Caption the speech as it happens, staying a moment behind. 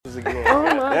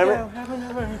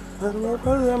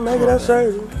Nigga, that's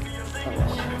crazy.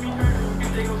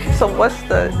 So what's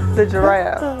the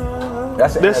giraffe?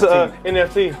 That's an This NFT.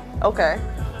 NFT. Okay.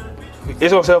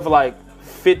 It's gonna sell for like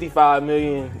 55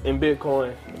 million in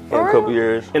Bitcoin In a couple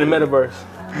years. in the metaverse.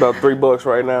 About $3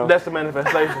 right now. That's the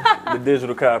manifestation. the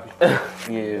digital copy.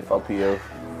 Yeah, FOPF.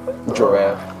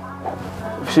 Giraffe.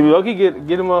 Should we low-key get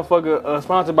a motherfucker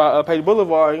sponsored by Page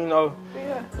Boulevard? You know,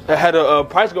 Yeah. had a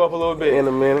price go up a little bit. In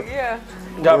a minute. Yeah.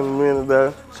 In a minute,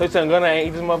 though. So you saying Gunna ain't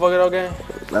eat this motherfucker though, gang?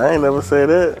 I ain't never said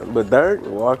that. But Dirk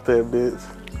walked that bitch.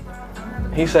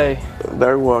 He say,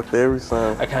 Dirk walked every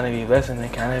song. I kinda be blessing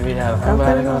and kinda be down.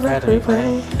 Nobody gonna have to be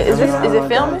playing. Is it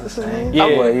filming? Yeah.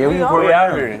 Yeah, we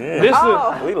out here. Yeah. This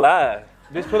Oh. We live.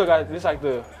 this pillow got this like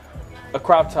a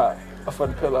crop top for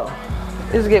the pillow.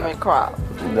 It's giving crop.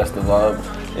 That's the vibe.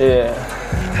 Yeah.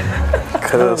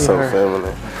 Cause it's so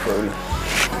feminine.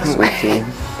 Sweet tea.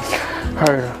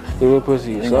 Heard. You little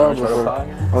pussy. You Sorry, gonna try to bro.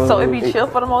 fire? So it be chill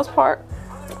for the most part?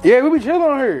 Yeah, we be chilling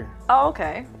on here. Oh,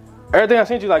 okay. Everything I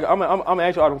sent you, like I'm gonna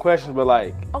ask you all them questions, but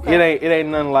like Okay. it ain't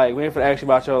nothing like we ain't finna ask you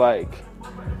about your like.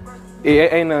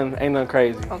 It ain't nothing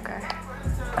crazy. Okay.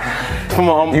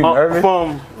 You nervous?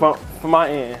 From my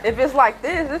end. If it's like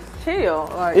this, it's chill.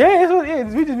 Like, Yeah,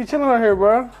 we just be chilling on here,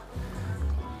 bro.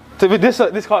 So this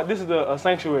is the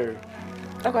sanctuary.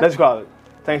 Okay. Let's call it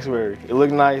sanctuary. It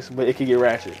look nice, but it could get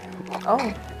ratchet.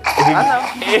 Oh. I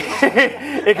know.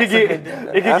 It could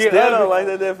get I still don't ugly. like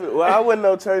that definition. Well, I wasn't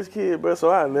no church kid, bro,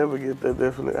 so I never get that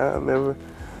definition. I never.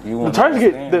 You The want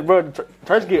church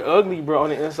church get ugly, bro, on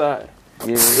the inside.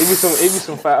 Yeah. It be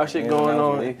some foul shit going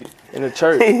on in the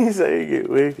church. He say he get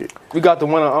wicked. We got the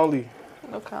one and only.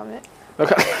 No comment.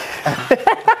 Okay.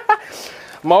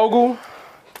 Mogul.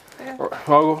 Yeah.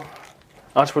 Mogul.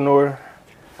 Entrepreneur.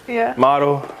 Yeah.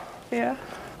 Model. Yeah.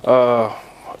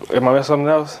 Am I missing something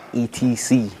else?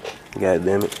 ETC. God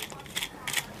damn it.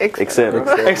 Etc.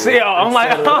 I'm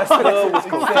like,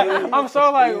 I'm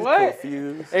so like, what?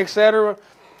 Confused. Etc.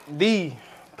 D.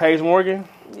 Paige Morgan.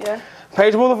 Yeah.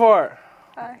 Paige Boulevard.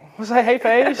 Hi. What's that? Hey,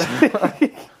 Paige.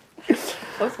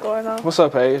 What's going on? What's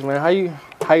up, Paige, man? How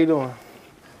you doing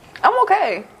I'm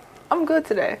okay. I'm good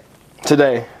today.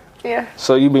 today? Yeah.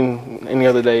 So you been any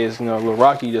other days, a little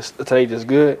rocky. Just today, just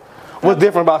good. What's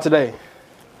different about today?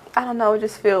 I don't know. It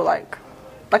just feel like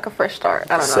a fresh start.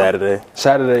 I don't know. Saturday.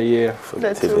 Saturday, yeah.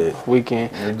 That too. Tidbit.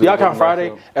 Weekend. Yeah, Do y'all count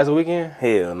Friday as a weekend?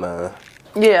 Hell nah.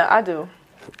 Yeah, I do.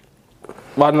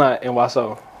 Why not and why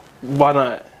so? Why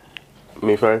not?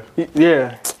 Me first.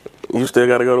 Yeah. You still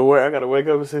gotta go to work. I gotta wake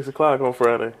up at 6 o'clock on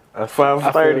Friday. At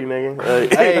 5:30, nigga.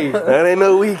 Like, Hey. that ain't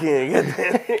no weekend.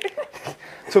 Goddamn.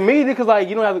 To me, because like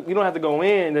you don't have to go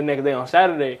in the next day on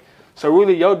Saturday. So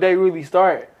really, your day really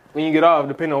start when you get off,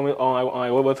 depending on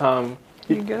what time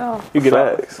You get off. you get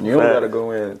off. Facts. You don't Facts. gotta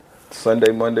go in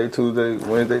Sunday, Monday, Tuesday,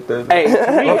 Wednesday, Thursday.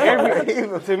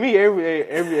 Hey, to me, every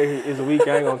day is a week.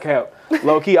 I ain't gonna cap.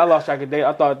 Low key, I lost track of day.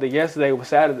 I thought that yesterday was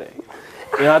Saturday.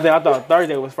 I thought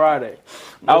Thursday was Friday.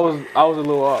 I was a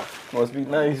little off. Must be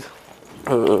nice.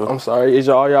 I'm sorry. Is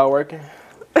y'all working?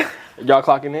 Y'all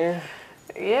clocking in?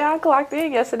 Yeah, I clocked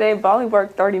in yesterday, but I only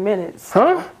worked 30 minutes.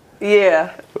 Huh?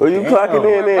 Yeah. Where you clocking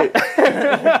in at?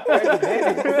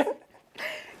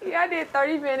 Yeah, I did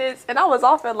 30 minutes, and I was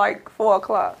off at like 4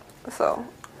 o'clock. So.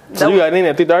 So you got in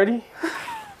at 3:30?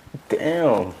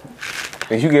 Damn.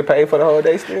 Did you get paid for the whole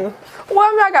day still? Well,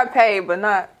 I mean, I got paid, but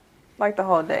not like the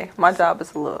whole day. My job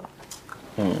is a little.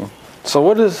 So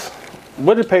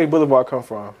where did Page Boulevard come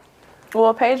from?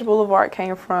 Well, Page Boulevard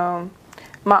came from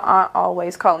my aunt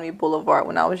always calling me Boulevard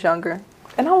when I was younger.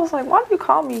 And I was like, why do you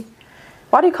call me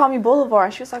Boulevard?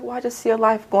 And she was like, well, I just see your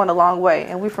life going a long way.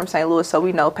 And we from St. Louis, so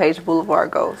we know Page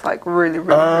Boulevard goes like really, really,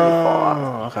 really far.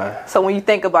 Oh, okay. So when you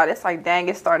think about it, it's like, dang,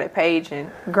 it started Page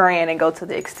and Grand and go to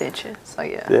the extension. So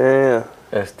yeah. Damn.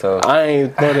 That's tough. I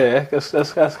ain't know that. That's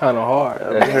kind of hard.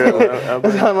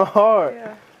 That's kind of hard.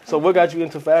 Yeah. So what got you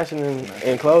into fashion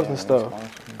and clothes and stuff?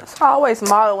 So I always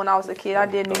modeled when I was a kid. I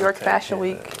did New York Fashion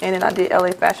Week, and then I did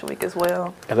LA Fashion Week as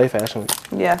well. LA Fashion Week.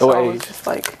 Yeah, so What I was age? just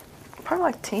like, probably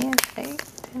like 10, 8.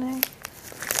 Like,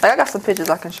 I got some pictures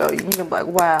I can show you. You can be like,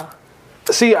 wow.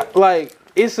 See, like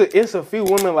it's a few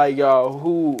women like y'all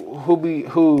who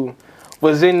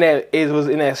was in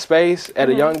that space at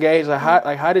a young age. Like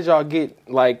how did y'all get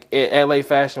like at LA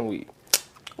Fashion Week?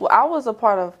 Well, I was a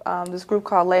part of this group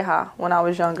called Leha when I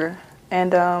was younger.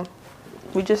 And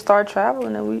we just started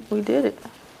traveling and we did it.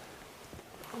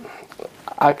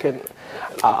 I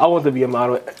want to be a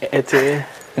model at 10.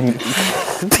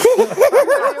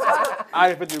 I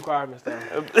didn't fit the requirements though.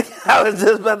 I was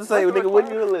just about to say, nigga, what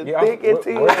you a little thick at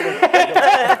 10?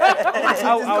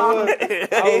 I was a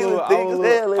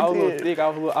little thick.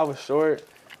 I was short.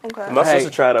 Okay. My Hey.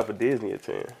 sister tried out for Disney at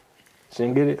 10. She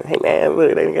didn't get it. Hey man,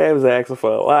 look, they gave us asking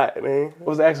for a lot, man. What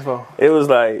was the action for? It was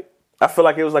like, I feel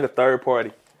like it was like a third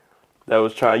party that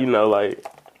was trying, like,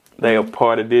 they a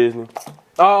part of Disney.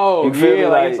 Oh, You feel me? yeah,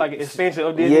 Like, it's like an extension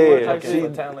of Disney yeah, World type She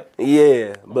shit. talent.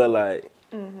 Yeah, but like,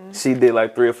 she did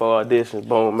like 3 or 4 auditions.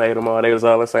 Boom, made them all. They was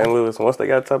all in St. Louis. Once they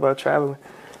got to talk about traveling,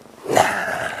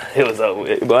 it was over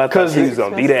with. But I thought 'Cause she was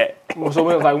gonna be that. So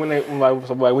when, like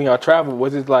when y'all travel,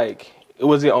 was it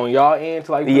on y'all end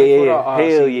to like pay Yeah, for it? Oh,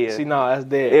 hell see, yeah. See, nah, that's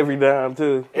dead. Every dime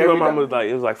too. Every My mom dime? was like,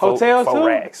 it was like four Hotels too,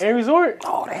 racks. and resort.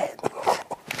 All that.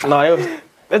 No,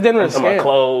 that's dinner Some my scam.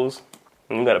 clothes.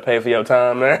 You gotta pay for your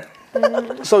time, man.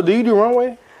 So do you do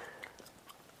runway?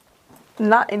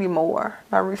 Not anymore.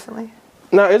 Not recently.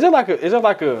 Now, is it like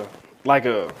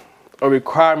a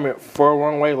requirement for a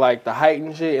runway, like the height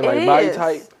and shit and like It body is.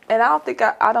 type? And I don't think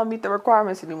I don't meet the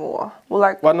requirements anymore. Well,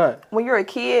 like Why not? when you're a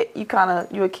kid,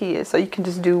 you're a kid, so you can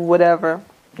just do whatever.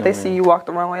 They see you walk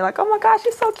the runway, like, oh my gosh,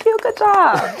 you're so cute, good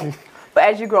job. But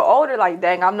as you grow older, like,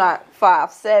 dang, I'm not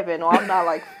 5'7", or I'm not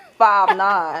like 5'9",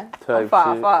 I'm Type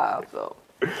 5'5", so.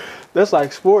 That's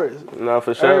like sports. No,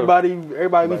 for sure. Everybody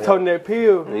be toting that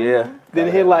pill. Yeah. Then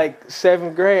hit like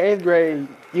 7th grade, 8th grade,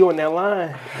 you on that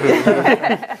line.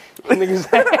 Niggas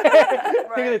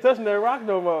ain't touching that rock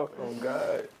no more. Oh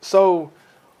God. So,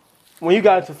 when you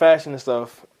got into fashion and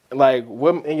stuff, like,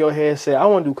 what in your head said, I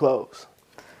want to do clothes?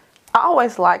 I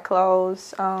always like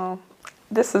clothes.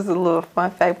 This is a little fun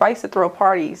fact, but I used to throw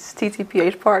parties,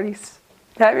 TTPH parties.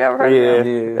 Have you ever heard of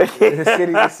them? Yeah. the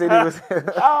city was.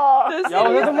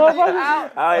 Y'all was at the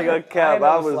motherfuckers? I ain't gonna I cap. ain't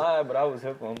I never was. slide, but I was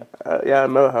hip on. Y'all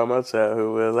know how my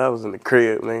childhood was. I was in the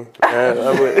crib, man.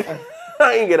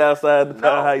 I ain't get outside the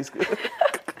high school.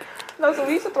 No, so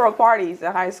we used to throw parties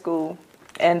in high school,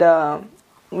 and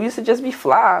we used to just be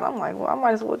fly. And I'm like, well, I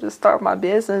might as well just start my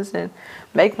business and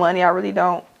make money. I really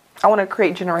don't. I want to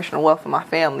create generational wealth for my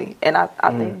family, and I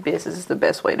think business is the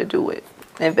best way to do it.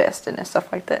 Investing and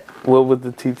stuff like that. What was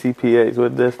the TTPH?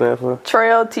 What did that stand for?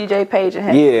 Trail, TJ, Page, and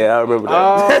Henry. Yeah, I remember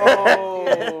that.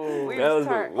 Oh. We That used was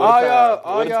to turn.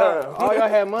 All y'all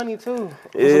had money too.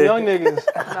 Yeah. Some young niggas.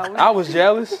 No, I was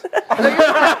jealous.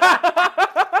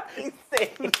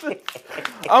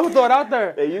 I'm gonna throw it out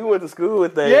there. Hey, you went to school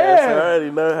with that. Yeah. So I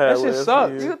already know how That it shit was.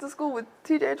 sucks. you went to school with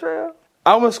TJ Trail?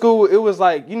 I went to school. It was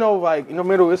like like in the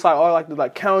middle. It's like all like the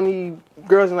county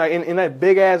girls in that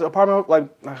big ass apartment I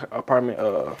don't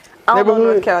know neighborhood.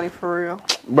 North County for real.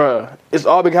 Bruh, it's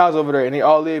all big houses over there, and they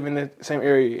all live in the same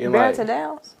area. And Barrington like,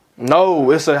 Downs? no,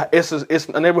 it's a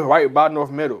neighborhood right by North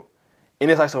Middle,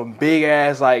 and it's like some big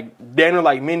ass damn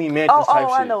like mini mansions type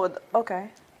shit. I know it. Okay.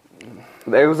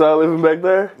 They was all living back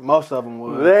there? Most of them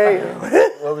was. Damn.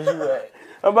 Where was you at?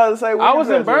 I'm about to say, where I you was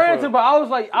in graduated Barrington, from? but I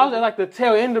was at like the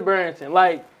tail end of Barrington,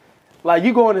 like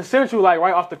you go into Central, like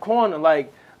right off the corner,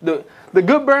 like the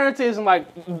good Barrington is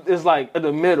like at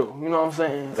the middle. You know what I'm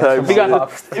saying? Type You got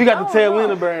the Oh, tail no.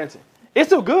 end of Barrington. It's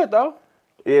still good though.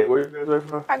 Yeah, where you graduated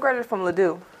from? I graduated from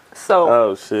Ladue. So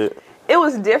Oh, shit. it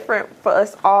was different for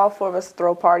us, all 4 of us, to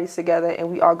throw parties together,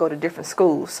 and we all go to different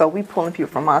schools. So we pulling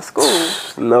people from my school.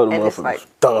 No, the And it's motherfuckers like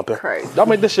thumping. Crazy. Y'all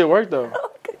make this shit work though.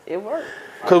 It worked.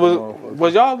 Cause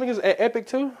was y'all niggas at Epic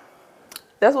too?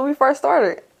 That's when we first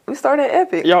started. We started at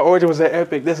Epic. Y'all origin was at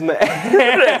Epic. This and that.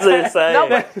 That's insane. No,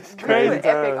 but That's we crazy. put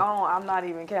Epic on. I'm not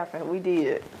even capping. We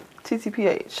did.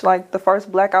 TTPH. Like the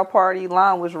first blackout party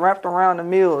line was wrapped around the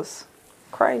mills.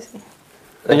 Crazy.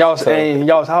 And y'all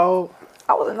was how old?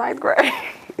 I was in 9th grade.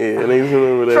 Yeah, niggas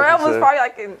remember that. Trev for was sure. probably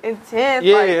like in 10th.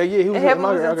 Yeah, like, yeah, he was and Heaven in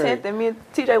my was in grade. 10th, and me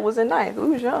and TJ was in 9th. We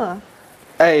was young.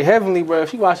 Hey, Heavenly, bro,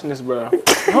 if you watching this, bro,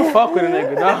 don't fuck with a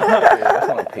nigga, dog. Yeah, that's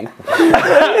my people.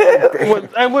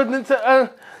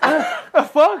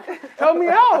 Fuck, help me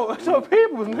out. Show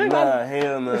people, nigga. Nah,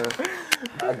 hell no.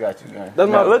 I got you, man. That's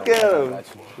my Look at I him. got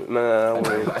you. Nah, I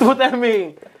wouldn't. What that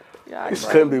mean, Yeah, This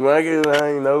couldn't be my kid. I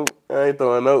ain't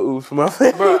throwing no oops for my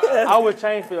family. bro? I would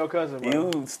change for your cousin, bro. You,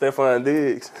 Stephon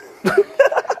Diggs.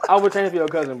 I would change for your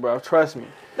cousin, bro. Trust me.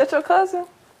 That's your cousin?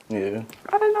 Yeah.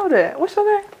 I didn't know that. What's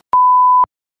your name?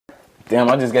 Damn,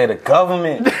 I just gave the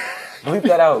government. Bleep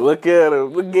that out. Look at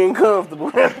him. Look, getting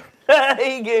comfortable.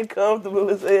 He getting comfortable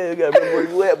as hell. Got me where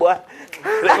you at, boy.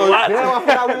 They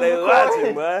watching. They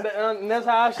watching, boy. And that's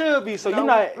how I should be. So No, you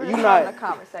we're not. having a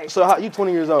conversation. So how, you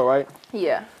 20 years old, right?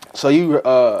 Yeah, So you're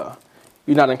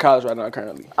not in college right now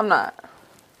currently, I'm not.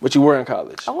 but you were in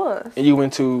college, I was. and you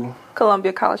went to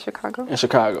Columbia College, Chicago. in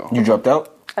Chicago. You dropped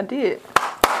out? I did.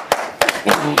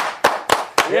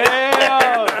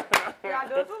 Yeah. Y'all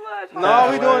doing too much. No,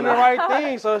 we doing the right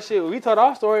thing. So shit, we told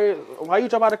our story. Why you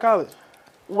drop out of college?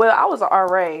 Well, I was an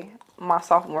RA my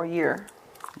sophomore year.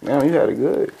 Man, you had it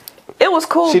good. It was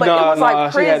cool, but it was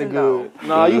like she had it prison though. good.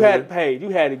 No, you had it paid. You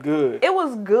had it good. It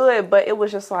was good, but it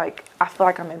was just like, I feel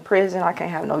like I'm in prison. I can't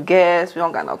have no gas. We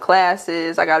don't got no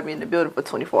classes. I got to be in the building for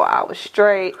 24 hours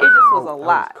straight. It just was a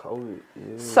lot. COVID,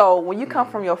 yeah. So when you come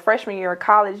from your freshman year of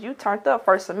college, you turned up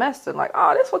first semester. Like,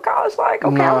 oh, this what college like?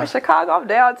 Okay, I'm in Chicago. I'm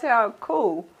downtown.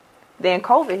 Cool. Then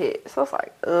COVID hit. So it's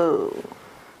like, oh,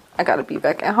 I got to be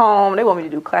back at home. They want me to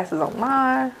do classes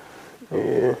online.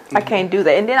 Yeah. I can't do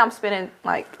that. And then I'm spending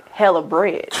like hella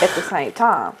bread at the same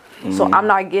time. So I'm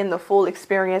not getting the full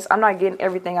experience. I'm not getting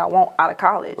everything I want out of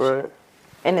college. Right.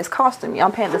 And it's costing me.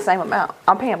 I'm paying the same amount.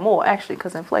 I'm paying more actually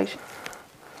because inflation.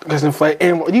 Because inflation.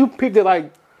 And you picked it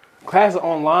like classes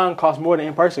online cost more than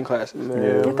in-person classes.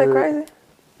 Yeah. Ain't that crazy?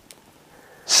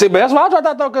 See, but that's why I dropped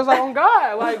out though, because like on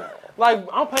God, like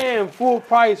I'm paying full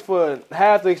price for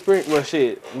half the experience. Well,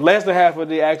 shit, less than half of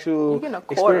the actual You're getting a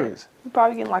quarter. experience. You're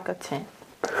probably getting like a 10.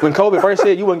 When COVID first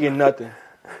hit, you wasn't getting nothing.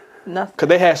 Nothing. Because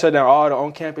they had shut down all the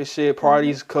on-campus shit,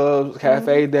 parties, clubs,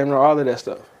 cafes, damn near all of that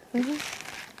stuff.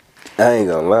 I ain't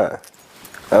gonna lie.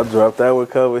 I dropped out when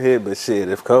COVID hit, but shit,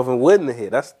 if COVID wouldn't have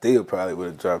hit, I still probably would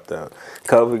have dropped out.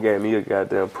 COVID gave me a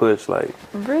goddamn push. Like,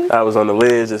 Really? I was on the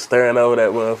ledge just staring over that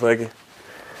motherfucker,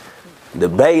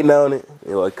 debating on it.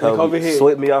 And like COVID hit.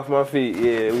 swept me off my feet.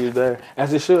 Yeah, we was there.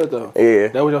 As it should, though. Yeah.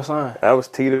 That was your sign. I was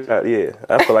teetered out. Yeah,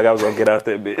 I feel like I was gonna get out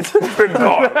that bitch.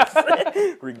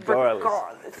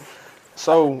 Regardless.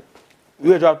 So,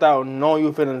 you had dropped out knowing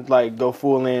you were finna, like, go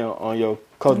full in on your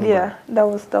clothing Yeah, brand. that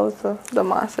was the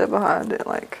mindset behind it.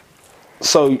 Like,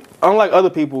 So, unlike other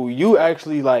people, you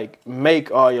actually, like,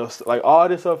 make all your, like, all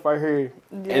this stuff right here,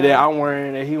 and then I'm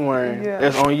wearing, and he wearing, Yeah.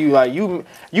 that's on you. Like,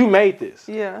 you made this.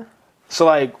 yeah. So,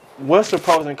 like, what's the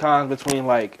pros and cons between,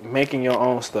 like, making your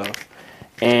own stuff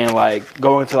and, like,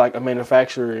 going to, like, a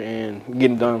manufacturer and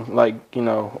getting done, like, you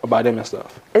know, by them and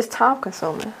stuff? It's time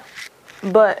consuming.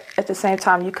 But at the same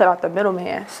time, you cut out the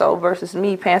middleman. So versus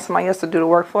me paying somebody else to do the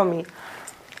work for me,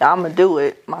 I'm going to do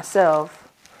it myself.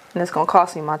 And it's going to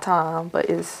cost me my time, but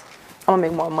I'm going to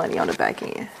make more money on the back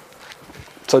end.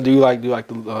 So, do you like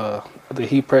the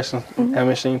heat pressing that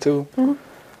machine too? Mm-hmm.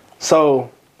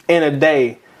 So, in a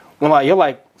day, when, like, your,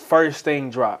 like, first thing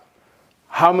drop,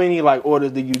 how many, like,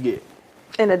 orders do you get?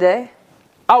 In a day?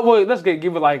 Well, let's give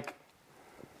it, like,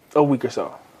 a week or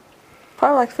so.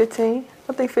 Probably like 15.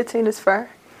 I think 15 is fair.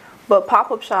 But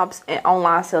pop-up shops and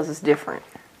online sales is different.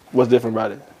 What's different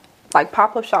about it? Like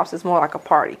pop-up shops is more like a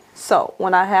party. So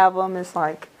when I have them, it's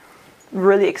like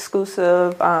really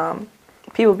exclusive.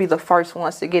 People be the first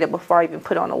ones to get it before I even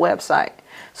put it on the website.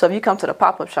 So if you come to the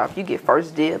pop-up shop, you get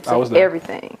first dibs on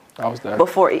everything. I was there.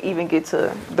 Before it even get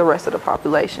to the rest of the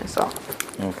population. So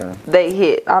Okay. they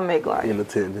hit. I make like, In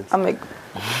attendance. I make,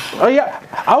 Oh yeah,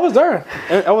 I was there.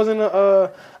 And I was in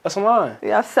a salon.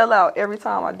 yeah, I sell out every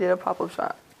time I did a pop-up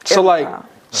shop. So Every like, time.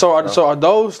 so are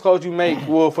those clothes you make?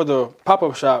 Well, for the pop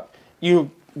up shop,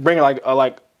 you bring like a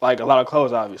lot of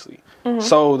clothes, obviously. Mm-hmm.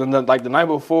 So then, the night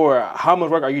before, how much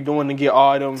work are you doing to get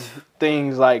all them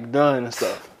things like done and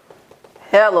stuff?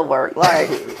 Hella work. Like,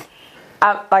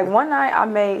 like one night I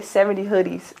made 70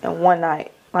 hoodies in one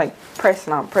night. Like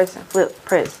pressing, flip,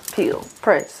 press, peel,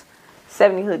 press.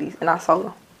 70 hoodies, and I sold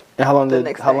them. And how long The did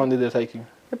next how day. long did it take you?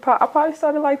 I probably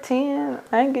started like 10.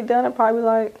 I ain't get done at probably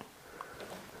like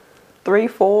 3,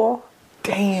 4.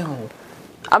 Damn.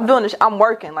 I'm doing this. I'm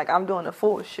working. Like, I'm doing the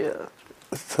full shift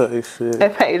Type shit.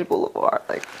 at Page Boulevard.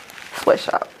 Like,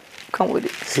 sweatshop. Come with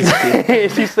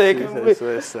it. She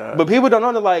said, but people don't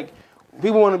know that, like,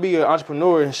 people want to be an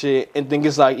entrepreneur and shit and think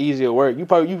it's like easier work. You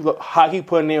keep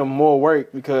putting in more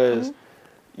work because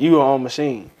you your own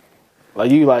machine. Like,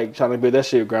 you like trying to build that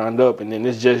shit ground up, and then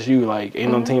it's just you. Like,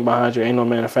 ain't no team behind you, ain't no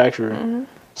manufacturer.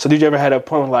 So did you ever have that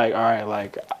point like, all right,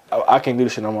 like I can't do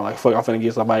this shit no more. Like, fuck, I'm finna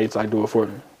get somebody to like do it for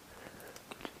me.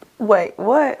 Wait,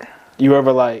 what? You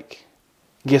ever like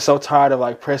get so tired of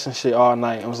like pressing shit all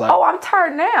night and was like, Oh, I'm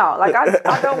tired now. Like,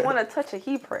 I don't want to touch a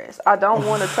heat press. I don't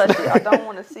want to touch it. I don't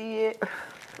want to see it.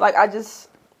 Like, I just,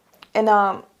 and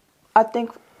I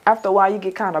think after a while you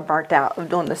get kind of burnt out of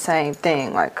doing the same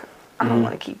thing. Like, I don't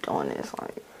want to keep doing this.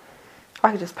 Like,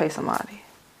 I could just pay somebody.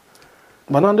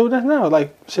 why not do this now?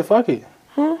 Like, shit, fuck it.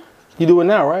 You do it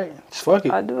now, right? Just fuck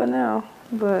it. I do it now,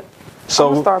 but So-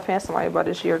 I'm gonna start paying somebody by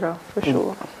this year though, for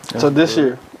sure. So this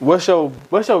year, what's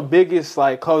your biggest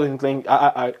like clothing thing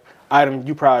item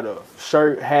you proud of?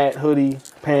 Shirt, hat, hoodie,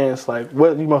 pants. Like,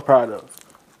 what you most proud of?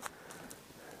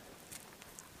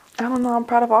 I don't know. I'm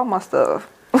proud of all my stuff.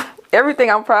 Everything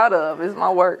I'm proud of is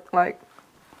my work. Like,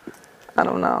 I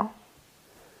don't know.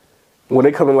 When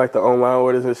they come in like the online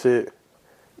orders and shit,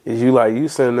 is you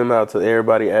send them out to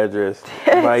everybody address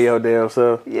by your damn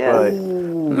self? Yeah. Like,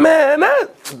 man,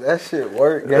 That shit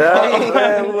work.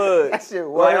 Man, look. That shit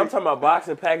Like, I'm work. talking about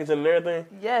boxing, packaging, and everything.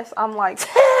 Yes, I'm like,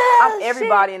 I'm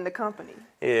everybody in the company.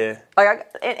 Yeah. Like,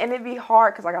 and it'd be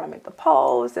hard because I gotta make the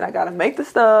post, and I gotta make the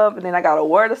stuff, and then I gotta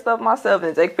wear the stuff myself,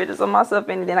 and take pictures of myself,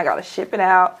 and then I gotta ship it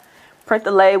out, print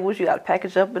the labels. You gotta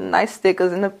package up with nice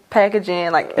stickers in the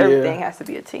packaging. Like everything has to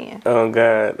be a 10. Oh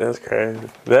God, that's crazy.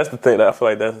 That's the thing that I feel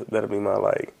like that'll be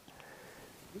my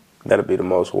that'll be the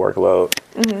most workload.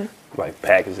 Like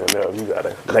packaging them, you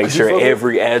gotta make sure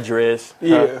every address.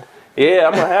 Yeah. Yeah,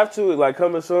 I'm gonna have to like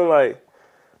coming soon. Like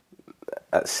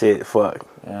shit, fuck.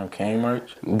 Damn, King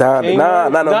merch. Nah, no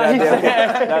Nah, he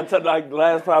goddamn. Like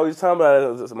last time we was talking about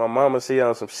it, was my mama see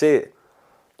on some shit.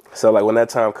 So like when that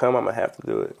time come, I'm gonna have to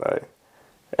do it. Like,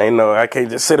 ain't no, I can't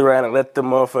just sit around and let them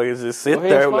motherfuckers just sit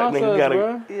there. Like, nigga, you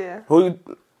gotta. Yeah. Who you?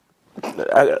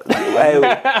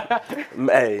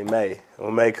 Hey, May.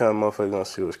 When May come, motherfucker gonna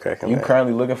see what's cracking. You man.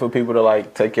 currently looking for people to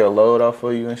like take your load off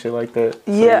for you and shit like that? So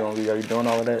Yeah. Are you doing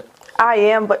all of that? I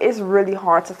am, but it's really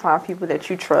hard to find people that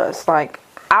you trust. Like,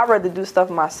 I'd rather do stuff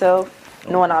myself,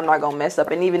 knowing I'm not gonna mess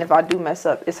up. And even if I do mess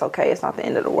up, it's okay. It's not the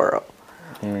end of the world.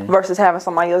 Versus having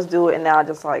somebody else do it, and now I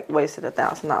just like wasted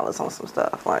 $1,000 on some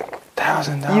stuff. Like,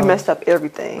 $1,000. you messed up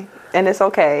everything, and it's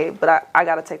okay. But I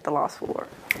gotta take the loss for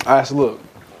it. All right, so look,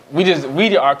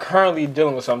 we are currently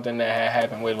dealing with something that had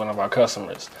happened with one of our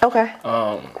customers. Okay.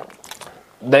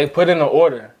 They put in an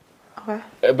order, Okay.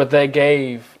 but they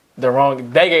gave the wrong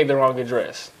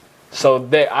address. So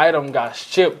that item got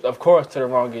shipped, of course, to the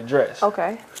wrong address.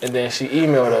 Okay. And then she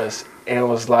emailed us and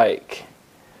was like,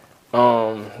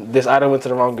 this item went to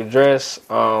the wrong address.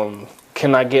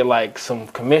 Can I get like some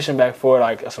commission back for it,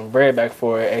 like some bread back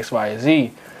for it, X, Y, and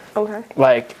Z? Okay.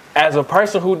 Like, as a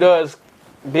person who does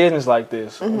business like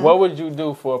this, what would you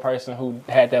do for a person who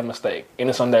had that mistake and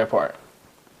it's on their part?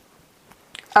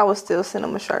 I would still send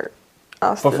them a shirt.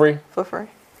 For free? For free.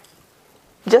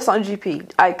 Just on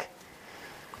GP. Like,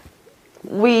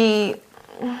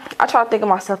 I try to think of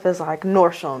myself as like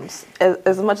Nordstrom's.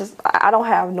 As much as I don't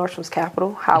have Nordstrom's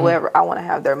capital, however, I want to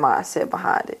have their mindset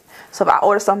behind it. So if I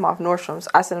order something off Nordstrom's,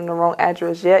 I send them the wrong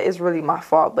address, yeah, it's really my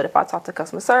fault. But if I talk to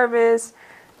customer service,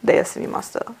 they'll send me my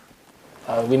stuff.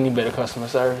 We need better customer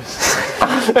service.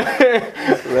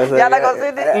 Y'all not gonna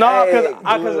send it?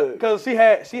 No, because she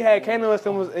had came to us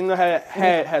and was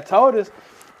had told us,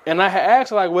 and I had asked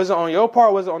her like, was it on your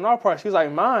part? Was it on our part? She was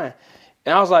like, mine.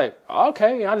 And I was like,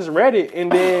 okay. And I just read it, and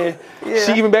then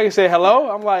she came back and said hello.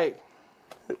 I'm like,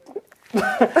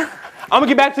 I'm gonna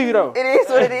get back to you though. It is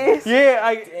what it is.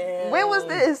 Yeah, When was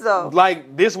this though?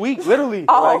 like this week, literally.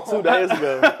 Oh. Like 2 days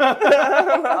ago.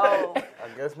 Oh. I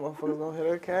guess motherfuckers don't hit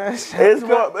her cash.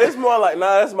 It's more like,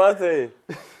 nah, that's my thing.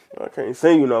 I can't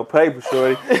send you no paper,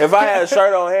 shorty. If I had a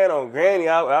shirt on hand on Granny,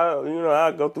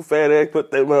 I'll go through FedEx,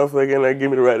 put that motherfucker in there, give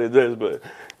me the right address, but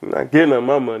I'm not getting on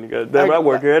my money. Goddamn, I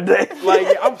work every day.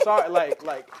 Like, I'm sorry,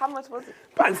 like How much was it?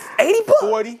 Like $80.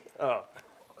 40.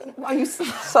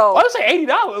 So I would say $80.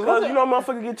 Cause you know,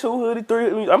 motherfucker get 2 hoodie,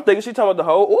 3. I'm thinking she talking about the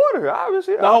whole order.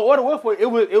 Obviously, The whole order was for it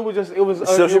was just.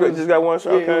 so she just got one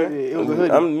shirt. Yeah, Okay, it was a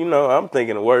hoodie. I'm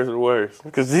thinking the worst of the worst.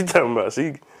 Cause she talking about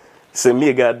she sent me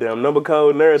a goddamn number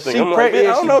code and everything. She I'm like, pre- man,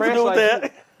 I don't she know what to do with pressed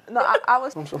that. no, I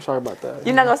was. I'm sorry about that.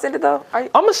 You're not gonna send it though? Are you?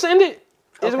 I'm gonna send it.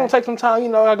 It's Okay. gonna take some time. You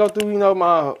know, I go through. You know,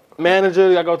 my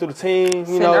manager. I go through the team. You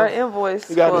Send her know, invoice.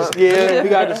 we got for- we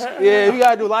got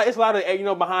to do a lot. It's a lot of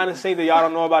behind the scenes that y'all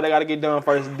don't know about. They got to get done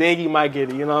first. Then you might get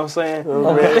it. You know what I'm saying?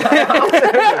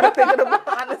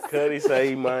 Cuddy say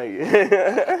he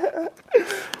might.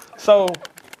 So,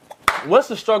 what's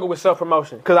the struggle with self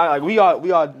promotion? Because we all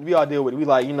deal with it. We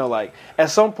like, you know, like at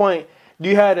some point, do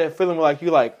you have that feeling where like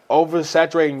you like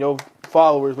oversaturating your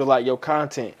followers with like your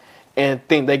content and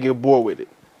think they get bored with it?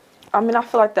 I mean, I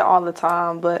feel like that all the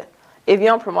time, but if you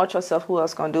don't promote yourself, who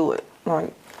else gonna do it?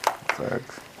 Like,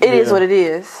 it is what it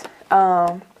is.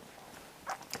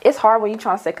 It's hard when you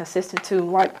trying to stay consistent too.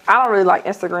 Like, I don't really like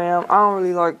Instagram. I don't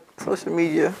really like social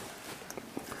media.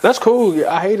 That's cool.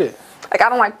 Yeah, I hate it. Like, I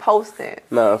don't like posting.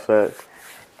 Nah, fact.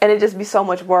 And it just be so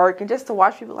much work. And just to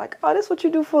watch people like, oh, this what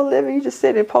you do for a living. You just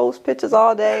sit and post pictures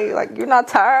all day. Like, you're not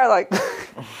tired. Like,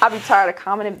 I be tired of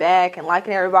commenting back and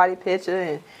liking everybody's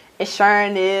picture and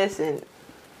sharing this. And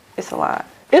it's a lot.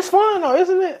 It's fun though,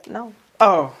 isn't it? No.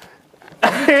 Oh.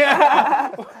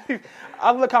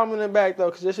 I look commenting back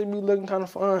though, because it should be looking kind of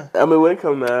fun. I mean, when it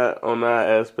comes to on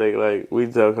our aspect, like we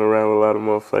joking around with a lot of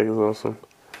motherfuckers on some.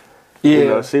 Yeah. You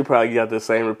know, she probably got the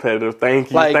same repetitive thank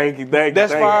you, Like, thank you.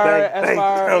 That's fire.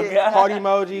 Oh, God. Heart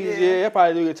emojis. Yeah, I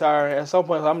probably do get tired. At some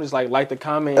point, I'm just like the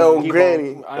comment. Oh, and keep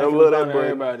Granny. on- I ain't love finna that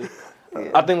bother button.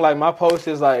 everybody. I think like my post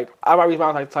is like I might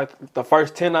respond like the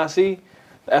first 10 I see.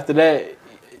 After that,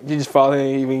 You just follow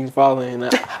in, you follow in.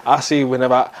 I see it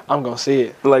whenever I'm gonna see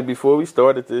it. Like before we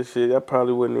started this shit, I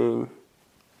probably wouldn't even.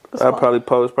 I'd probably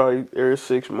post every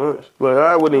 6 months. But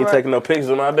I wouldn't even take no pictures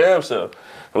of my damn self.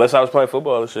 Unless I was playing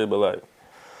football and shit, but like.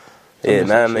 Yeah,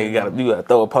 now nigga you gotta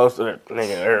throw a poster nigga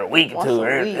every week or two.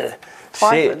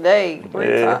 Twice a day, 3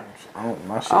 times.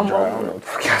 My shit dry. I don't know what the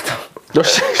fuck y'all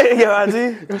Hey, yo,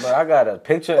 IG. But I got a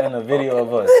picture and a video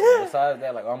of us. Besides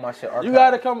that, like all my shit archived. You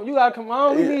gotta come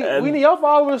on. We need your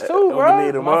followers too, bro. We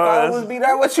need them My followers be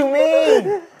there. What you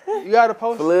mean? You gotta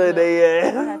post. Flood they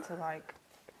I had to like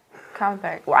comment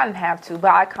back. Well, I didn't have to,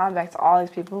 but I comment back to all these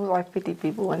people. It was like 50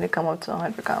 people, and they come up to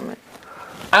 100 comments.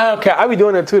 I don't care. I be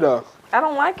doing that too though. I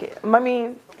don't like it. I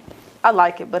mean, I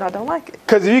like it, but I don't like it.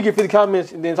 Cause if you get 50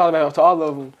 comments and then talk about it to all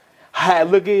of them, how it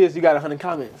look is you got 100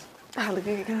 comments. I look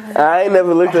at it. I ain't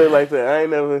never looked at it like that. I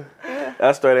ain't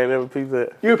never peeped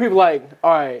that. You hear people like,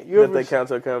 all right, That they count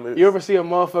their comments. you ever see a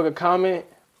motherfucker comment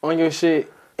on your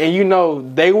shit and you know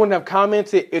they wouldn't have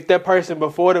commented if that person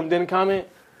before them didn't comment?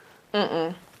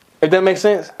 If that makes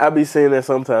sense? I be seeing that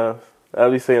sometimes. I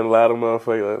be seeing a lot of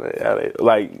motherfuckers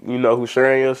like you know who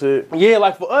sharing your shit. Yeah,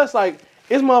 like for us, like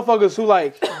it's motherfuckers who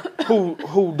like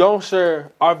who don't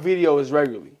share our videos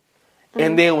regularly.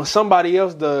 And then when somebody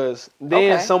else does,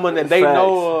 then someone that they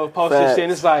know of posts this shit,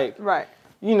 and it's like, Right.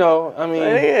 you know, I mean,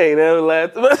 They ain't never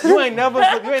laughed. you ain't never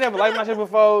liked my shit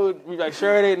before, you like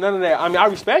shared it, none of that. I mean, I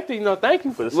respect it, you know, thank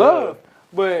you for the love,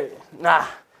 but nah.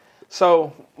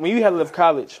 So when you had left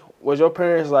college, was your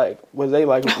parents like, was they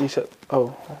like, you said,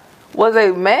 oh, Was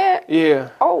they mad? yeah,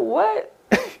 Oh, what?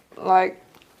 Like,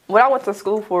 what I went to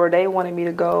school for, they wanted me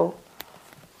to go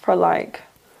for like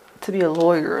to be a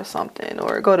lawyer or something,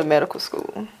 or go to medical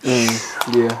school.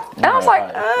 yeah. And I was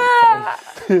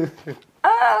like,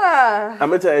 I'm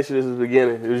gonna tell you this is the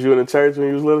beginning. Was you in the church when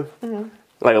you was little?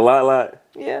 Like a lot?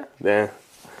 yeah. Damn.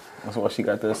 That's why she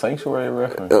got the sanctuary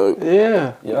reference.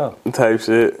 Yeah, Yeah. Type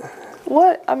shit.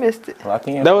 What? I missed it. Lock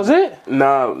in. that was it.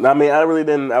 No, I mean, I really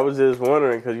didn't. I was just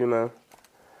wondering because, you know,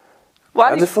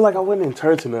 Why? I just feel like I wasn't in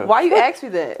church enough. Why you ask me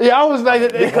that? Yeah, I was like,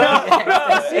 At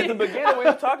the beginning when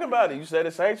you talking about it, you said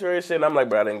the sanctuary shit, and I'm like,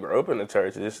 bro, I didn't grow up in the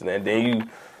church, this and that. Then you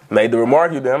made the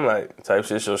remark, I'm like, type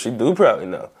shit, so she do probably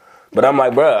know. But I'm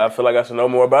like, bro, I feel like I should know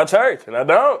more about church, and I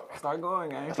don't. Start going,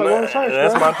 gang.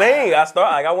 That's my thing.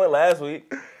 I went last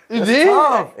week. you did.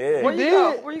 Tough. Yeah. Where you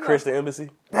go? Where you go? Christian Embassy.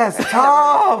 That's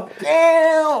tough.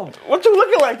 Damn. What you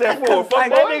looking like that for? Fuck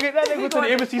That nigga went to the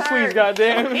embassy suites,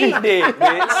 goddamn. He did,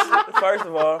 bitch. First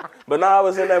of all. But now I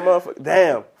was in that motherfucker.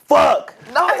 Damn. Fuck.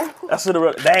 No. I should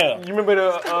have. Damn. You remember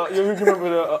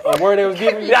the word they was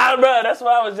giving you? Yeah, bro. That's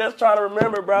what I was just trying to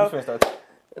remember, bro. You finna start.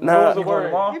 Nah, What was the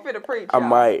word? You finna preach. I y'all.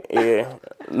 might. Yeah. Oh,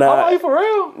 Nah. you for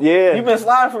real? Yeah. You been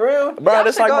sliding for real? bro. Y'all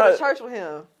That's should like go my. to church with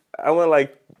him. I went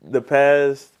like the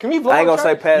past. Can we vlog? I ain't gonna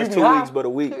say church? past You 2 be weeks, but a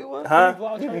week. You what? Huh?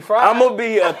 Vlog You church? be fried. I'm gonna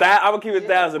be I'm gonna keep it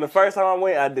 1,000. The first time I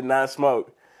went, I did not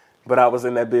smoke, but I was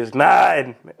in that bitch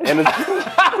 9, and like,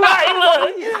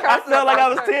 look, I felt like I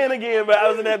was 10 again, but I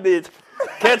was in that bitch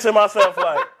catching myself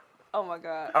like. Oh my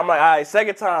God. I'm like, all right,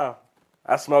 second time,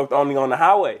 I smoked only on the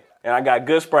highway, and I got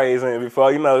good sprays in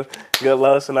before, good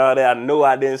lotion and all that. I knew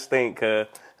I didn't stink, cause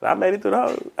I made it through the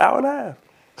whole hour and a half.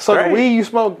 So the Straight. weed you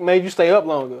smoked made you stay up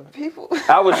longer. People.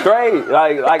 I was straight,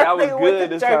 like I was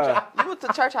good this time. You went to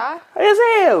church high? As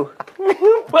hell.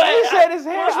 But You said it's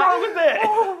hell. what's wrong with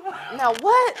that? Now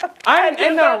what?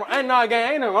 Ain't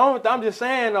nothing wrong with that. I'm just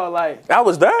saying though, like, I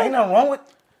was there. Ain't nothing wrong with.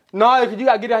 no, you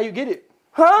gotta get it how you get it,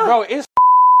 Huh? bro. It's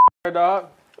dog.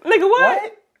 Nigga,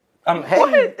 what? I'm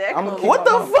What? That I'm close. What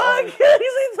the fuck is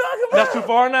he talking about? That's too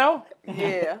far now.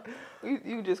 Yeah.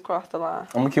 You just crossed the line.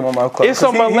 I'm gonna keep my mouth closed. It's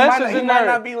some 'Cause molesters he in might there.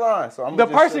 not be lying. So I'm The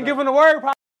person giving the word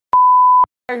probably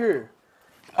right here.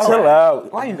 Chill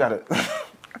out. Why you gotta?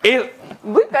 It,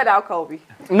 Bleep that out, Kobe.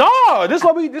 no, this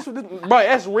what we bro.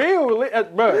 That's real,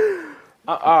 bro.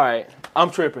 All right,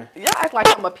 I'm tripping. Y'all act like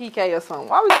I'm a PK or something.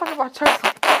 Why we talking about church?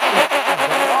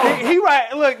 He right.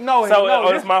 Look, no. So no,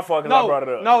 it's my fault because I brought it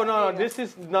up. No. This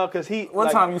is no, cause he. What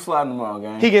like, time you sliding tomorrow,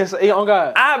 gang? He can say on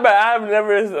God. I've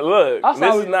never look. I saw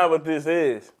This you- is not what this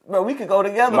is. Bro, we could go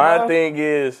together. My bro. thing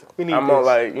is, We need I'm this. on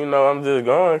like I'm just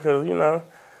going because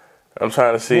I'm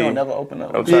trying to see. You don't never open up.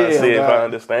 I'm trying to Yeah, see if God. I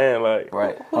understand, like,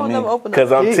 Right. Who don't never open up?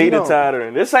 because I'm Yeah, you teeter don't.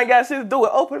 tottering. This ain't got shit to do with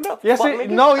open up. Yes, fuck, it, nigga.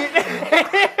 no.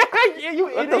 Yeah, you.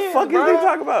 What the fuck is he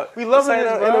talking about? We loving ain't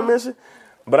this, no bro. intermission.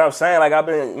 But I'm saying, like, I've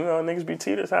been, niggas be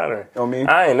teeter tottering. Oh, me?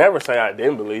 I ain't never say I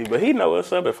didn't believe, but he know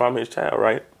what's up if I'm his child,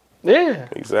 right? Yeah.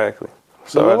 Exactly.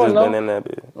 So The I Lord just know. been in that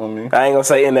bitch. On me. I ain't gonna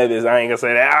say in that bitch. I ain't gonna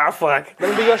say that. Ah, fuck.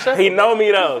 Let me be your chef. He know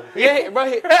me though. Yeah,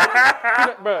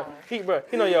 bro.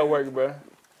 He know your work, bro.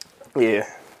 Yeah.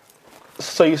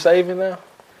 So you saving now?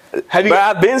 Have you But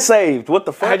got, I've been saved. What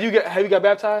the fuck? have you got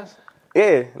baptized?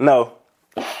 Yeah, no.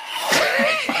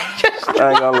 I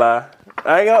ain't gonna lie.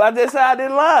 I just said I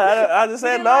didn't lie. I just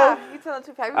said no. You telling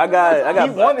two facts. I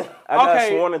got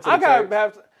sworn into the I got church.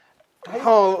 baptized.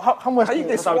 How much? How you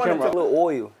get sworn into a little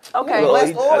oil? Okay, Well, let's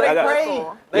he- go. I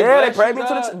got- Yeah, they prayed me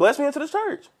blessed me into the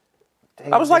church.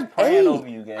 I was like, praying hey. over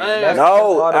you, gang.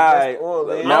 No, all right. oil,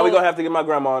 man. Now we gonna have to get my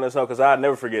grandma on this hoe because I'd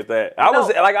never forget that. I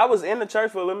was in the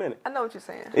church for a little minute. I know what you're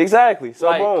saying. Exactly. So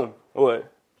Like- boom.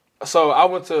 What? So I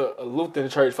went to a Lutheran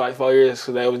church for like 4 years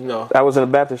because that was I was in a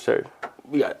Baptist church.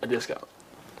 we got a discount.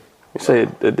 You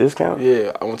said a discount?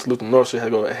 Yeah, I went to Lutheran North, so I had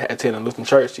to go attend a Lutheran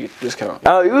church to get the discount.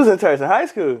 Oh, you was in church in high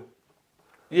school.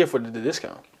 Yeah, for the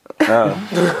discount. You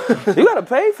gotta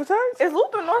pay for church? Is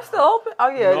Lutheran North still open? Oh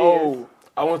yeah, it is. No,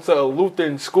 I went to a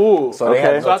Lutheran school. So they Okay.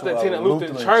 had to So I go had to to attend a a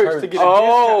Lutheran Lutheran church to get a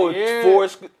Oh,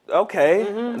 discount. for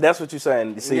okay. That's what you're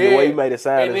saying. See, the way you made it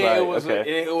sound and is then like,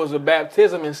 okay. it was a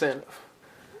baptism incentive.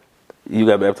 You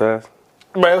got baptized?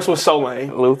 Bro, this was so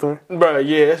lame. Lutheran? Bro,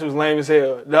 yeah, this was lame as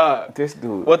hell. Dog. This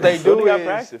dude. What they do Who they got is...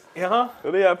 practice? Huh?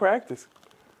 Who they got practice?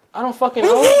 I don't fucking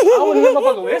know. I wasn't even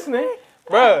motherfucking listening.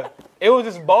 Bruh, it was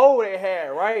this bowl they had,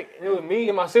 right? And it was me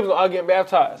and my siblings all getting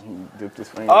baptized. Dipped his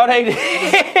finger. All they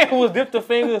did was dip the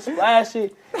finger, splash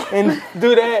it, and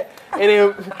do that,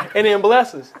 and then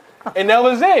bless us. And that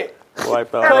was it.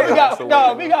 Wiped out So all we the got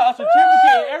Vaseline. a certificate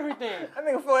and everything. That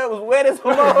nigga feel it was wet as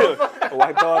hell.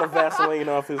 Wiped all the Vaseline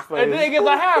off his face. And then it gets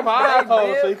like half an eye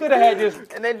cold, so you could have had this.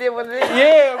 And they did what it is.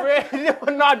 Yeah,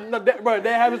 bro. No, bro,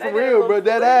 that happens for real, bro.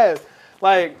 That ass.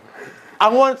 Like, I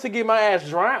wanted to get my ass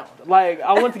drowned. Like,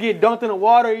 I wanted to get dunked in the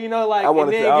water, you know, like, I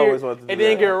always wanted to do and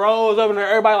then that. get rolls up and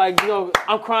everybody like, you know,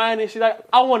 I'm crying and shit. Like,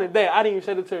 I wanted that. I didn't even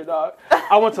shed a tear, dog.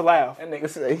 I want to laugh. That nigga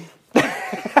say.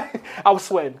 I was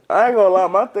sweating. I ain't gonna lie,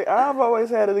 my thing. I've always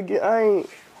had it again. I ain't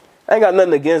got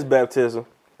nothing against baptism.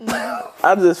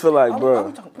 I just feel like,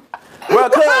 bro, cuz,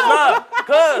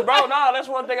 bro, that's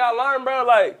one thing I learned, bro.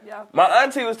 Like, Yeah. my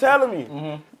auntie was telling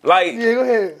me, like, Yeah, go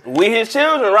ahead. we his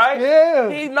children, right? Yeah.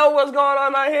 He know what's going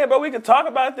on out here, but we can talk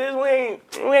about this.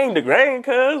 We ain't degrading,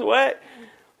 cuz what?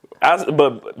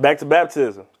 But back to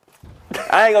baptism.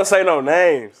 I ain't gonna say no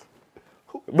names,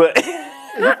 but.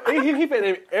 He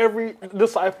fed every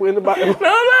disciple in the Bible. No,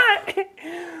 I'm not.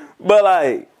 But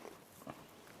like,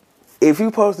 if you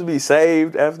supposed to be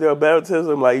saved after your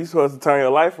baptism, like you supposed to turn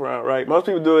your life around, right? Most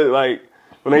people do it like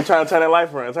when they try to turn their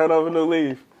life around, turn over a new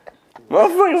leaf.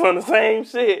 Motherfuckers on the same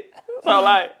shit. So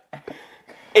like,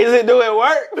 do it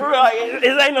work? For real? Like,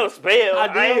 it ain't no spell.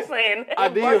 I ain't saying that. I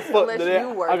did works fuck unless to you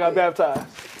that. work I got it. baptized.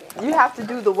 You have to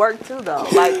do the work too, though.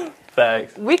 Like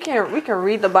Facts. we can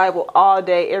read the Bible all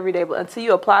day, every day, but until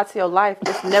you apply it to your life,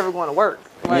 it's never going to work.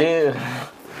 Like, Yeah.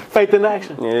 Faith in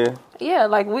action. Yeah. yeah,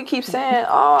 like we keep saying,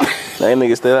 oh, That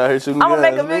nigga still out here shooting I'm gonna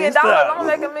guns. make $1 million. Stop. I'm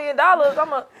gonna make $1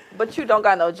 million. But you don't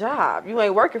got no job. You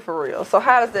ain't working for real. So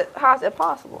how is that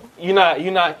possible? You're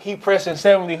not keep pressing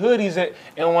 70 hoodies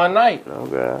in one night. Oh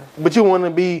god. But you want to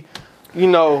be, you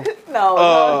know,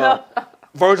 No.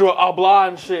 Virgil Abloh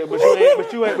and shit.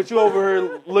 But you over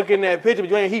here looking at pictures. But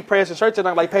you ain't heat pressing shirts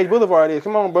tonight like Page Boulevard is.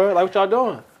 Come on, bro. Like what y'all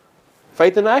doing?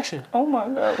 Faith in action. Oh my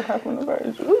God, what happened to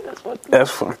Virgil?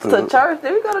 That's fucked To up. church?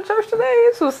 Did we go to church today?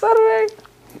 This was Saturday.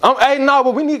 Hey, no,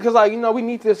 but we need, cause like, you know, we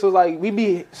need this. So like, we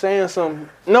be saying some.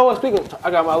 No, speaking,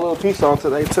 I got my little piece on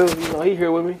today too. You know, he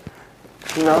here with me.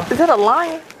 You know, Is that a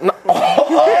lion? he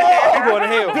going to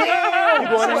hell. He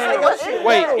going to hell.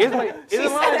 Wait, is it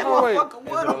mine? Oh,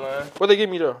 wait. What they give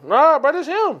me though? Nah, bro, that's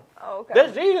him. Oh, okay.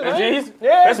 That's Jesus. That's man. Jesus?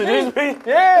 Yeah, That's a Jesus piece?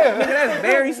 Yeah. That's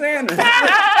Barry Sanders.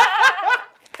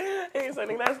 He's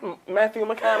saying that's Matthew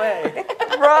McConaughey.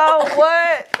 Bro,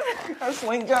 what? That's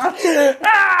Swing John.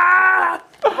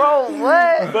 Bro,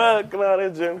 what? Fuck, no,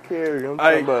 that's Jim Carrey. I'm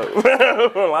Hey.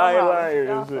 talking about lion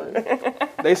and shit.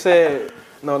 They said,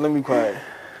 no, let me be quiet.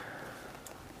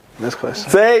 Next question.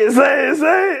 Say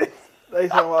it. They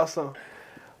talking about something.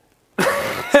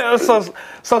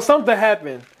 so something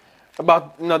happened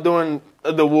about, you know, during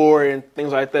the war and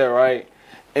things like that, right?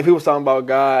 And people was talking about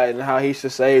God and how He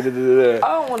should say. I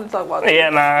don't want to talk about that. Yeah,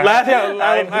 nah. Last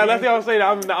thing I was saying,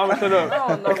 I'm gonna shut up.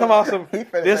 don't know. They come out some.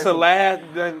 This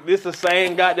the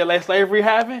same God that let slavery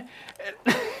happen.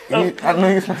 I knew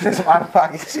you was going to say some out of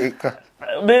pocket shit.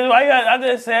 Bitch, why I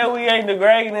just said we ain't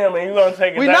degrading him and you gonna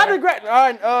take it We down. not regret. All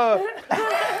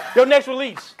right, your next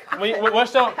release.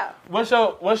 What's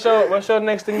your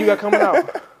next thing you got coming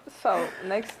out? So,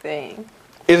 next thing.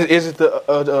 Is it the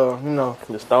you know,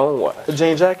 The Stonewatch. the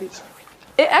jean jackets?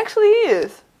 It actually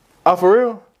is. Oh, for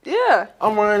real? Yeah.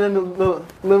 I'm wearing the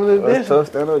limited edition.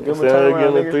 Stand up, give him a Give turn him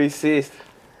around, a nigga. 360.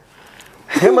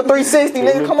 Give him a 360,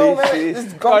 nigga. Come on, man. 360.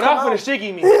 Just Oh, go come that's for the out.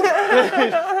 shiggy me.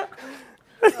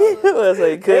 Let's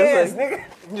say, Dance, cuz. nigga.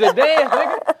 You just dance,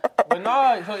 nigga. But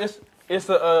no, so it's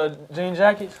the jean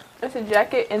jackets. It's a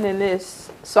jacket and then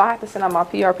this. So I have to send out my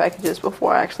PR packages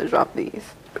before I actually drop these.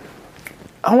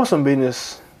 I want some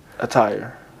business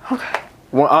attire. Okay.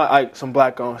 Like some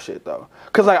black owned shit though.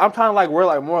 Cause like I'm trying to like wear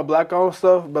like more black owned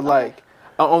stuff, but like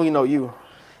I only know you.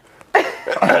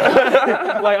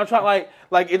 Like I'm trying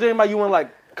like is there anybody you want to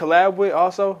like collab with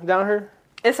also down here?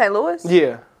 In St. Louis?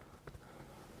 Yeah.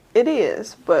 It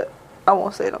is, but I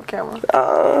won't say it on camera.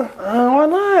 Why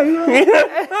not? You know?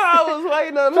 I was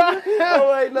waiting on that. I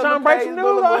was waiting on Trying to the break Page some news,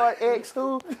 Boulevard X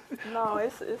who. No,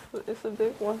 it's a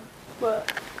big one,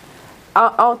 but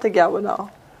I don't think y'all would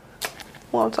know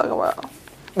what I'm talking about.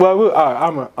 Well, all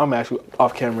right, I'm actually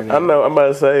off camera now. I know. I'm about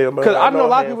to say. Cause I know a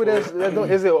lot of people that do.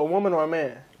 Is it a woman or a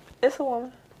man? It's a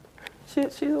woman.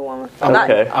 She's a woman.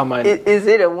 Okay. I might. Is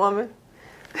it a woman?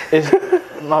 It's,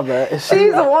 my bad. Is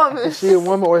She's a woman. Is she a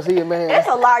woman or is he a man? It's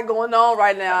a lot going on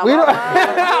right now. We don't- Check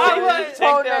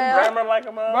Oh, that now. grammar like a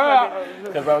motherfucker.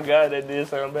 Because on God, that did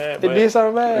sound bad. It but- did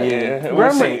something bad.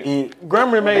 Yeah.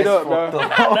 Grammar made up, bro.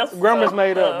 That's Grammar's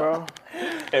made up, bro.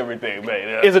 everything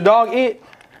made up. Is a dog it?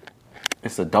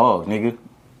 It's a dog, nigga.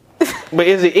 But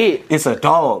is it it? It's a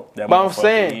dog. That But I'm motherfucker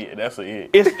saying- it. That's a it.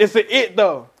 It's a it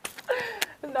though.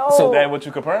 No. So that what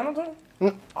you comparing them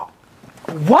to?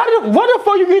 What the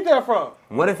fuck you get that from?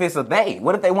 What if it's a they?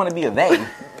 What if they want to be a they?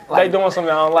 They doing something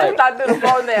I don't Let's like. not do the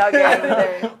pronoun game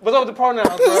today. What's up with the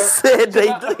pronouns, bro? Said they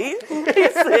he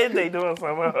said they doing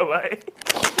something I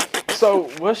like. So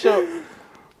what's your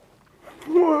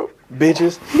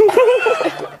bitches?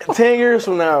 10 years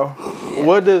from now,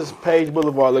 what does Page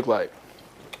Boulevard look like?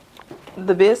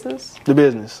 The business, The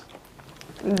business.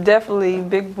 definitely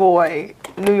big boy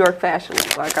New York fashion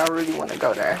week. Like I really want to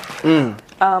go there.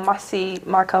 I see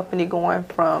my company going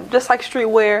from just like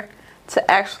streetwear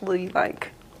to actually like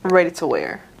ready to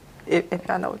wear. If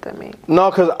y'all know what that means.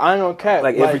 No, cause I ain't gonna cap.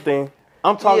 Like everything.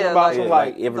 I'm talking Yeah, about like- some Yeah,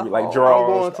 like every the like whole- drawers. I'm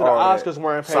going to the all that. Oscars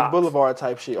wearing Page Socks. Boulevard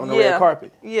type shit on the red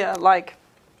carpet. Yeah, like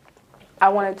I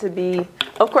want it to be,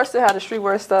 of course, they have the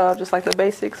streetwear stuff, just like the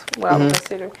basics, what I would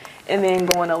consider, and then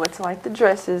going over to like the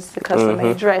dresses, the custom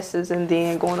made dresses, and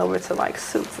then going over to like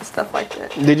suits and stuff like that.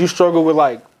 Did you struggle with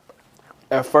like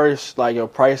at first like your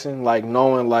pricing, like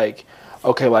knowing like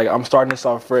okay, like I'm starting this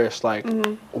off fresh, like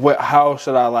how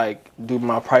should I like do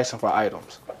my pricing for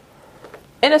items?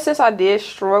 In a sense, I did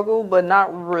struggle, but not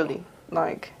really.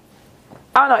 Like,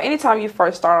 I don't know. Anytime you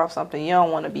first start off something, you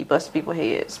don't want to be busting people's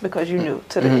heads because you're new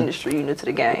to the industry, you're new to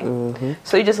the game.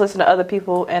 So you just listen to other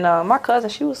people. And my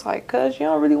cousin, she was like, "Cuz you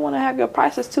don't really want to have your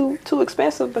prices too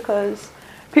expensive because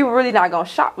people really not gonna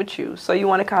shop with you. So you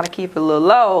want to kind of keep it a little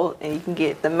low, and you can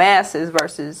get the masses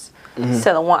versus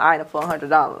selling one item for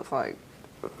 $100. Like,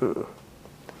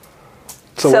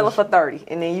 So sell it for 30,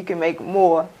 and then you can make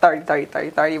more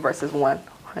 30 versus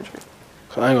 100.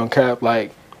 So I ain't gonna cap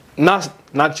like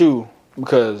not you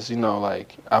because you know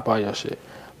like I buy your shit,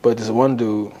 but this one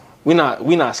dude. We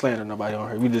not slandering nobody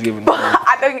on here. We just giving.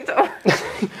 I know you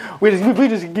don't. we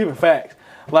just giving facts.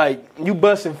 Like you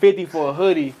busting 50 for a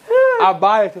hoodie, I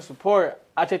buy it to support.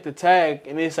 I take the tag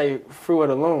and it say free of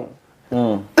the loan.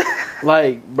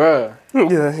 Like, bruh,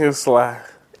 Yeah, he'll slide.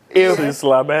 if He'll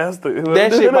slide bastard.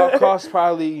 that shit about cost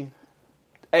probably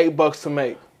 $8 to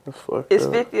make. It's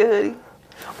 50 a hoodie.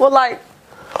 Well, like,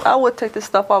 I would take this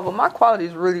stuff off, but my quality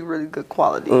is really, really good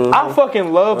quality. I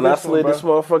fucking love When I this one, slid this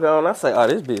bro. motherfucker on, I say, "Oh,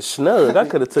 this bitch snug." I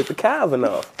could have took the Calvin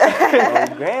off. Oh,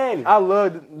 granny. I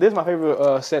love this. Is my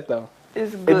favorite set though.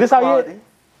 It's good this how you quality.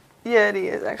 Yeah, it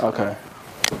is actually. Okay.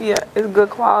 Yeah, it's good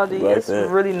quality. Like it's that.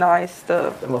 really nice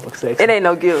stuff. That motherfucker sexy. It ain't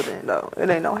no gilding though. It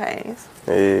ain't no Hanes.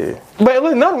 Yeah. But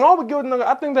look, nothing wrong with Gildan.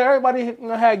 I think that everybody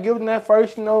had Gildan at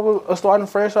first, starting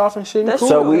fresh off and shit. That's Cool.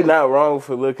 So we not wrong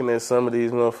for looking at some of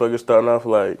these motherfuckers starting off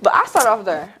like. But I start off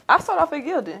there. I start off at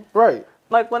gilding. Right.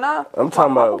 Like when I'm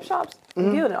talking my about- shops,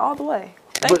 gilding all the way.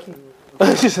 Thank you.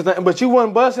 It's just a thing. But you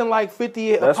wasn't busting like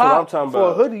 50 a That's pop what I'm talking for a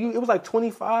about. hoodie. It was like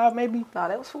 25 maybe. Nah,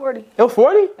 that was 40. It was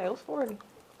 40? That was 40.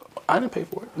 I didn't pay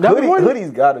for it. That was 40?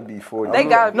 Hoodies gotta be 40. They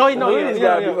got No, no, Hoodies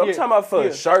gotta be- I'm talking about for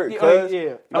a shirt, Yeah, cuz.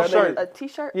 yeah. That A shirt. a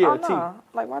t-shirt. Yeah, oh, a tee. no.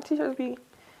 Like my t-shirts be.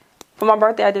 For my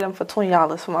birthday, I did them for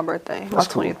 $20 for my birthday. My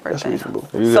 20th That's birthday. reasonable.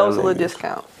 You So got it's a little niggas.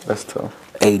 discount. That's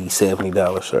tough. $80,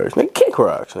 $70 shirts. Nigga, kick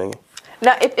rocks, nigga.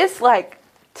 Now, if it's like,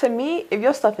 to me, if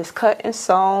your stuff is cut and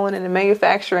sewn and the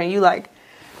manufacturer and you like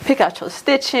pick out your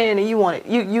stitching and you want it,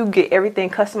 you get everything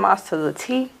customized to the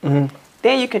T,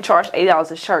 then you can charge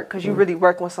 $8 a shirt because you really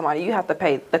working with somebody. You have to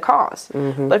pay the cost.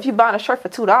 But if you buying a shirt for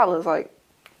 $2, like,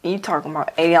 and you talking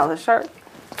about $80 a shirt,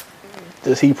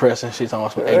 Just heat pressing shit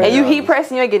on some And you heat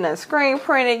pressing, you ain't getting nothing screen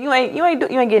printed. You ain't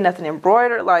getting nothing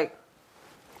embroidered. Like,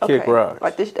 okay, Kick rocks.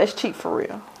 like this, that's cheap for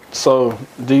real. So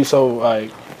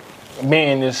like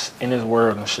being in this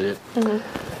world and shit,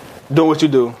 doing what you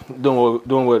do,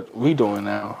 doing what we doing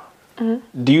now.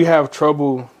 Do you have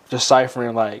trouble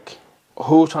deciphering like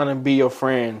who's trying to be your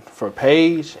friend for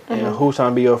Page and who's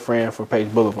trying to be your friend for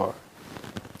Page Boulevard?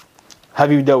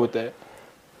 Have you dealt with that?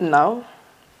 No.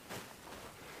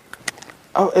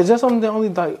 Oh, is that something that only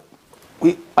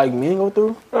like men go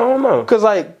through? I don't know. Cause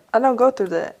like I don't go through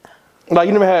that.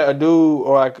 you never had a dude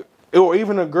or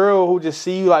even a girl who just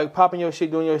see you like popping your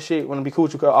shit, doing your shit, want to be cool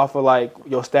with you off of like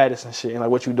your status and shit and like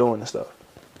what you doing and stuff.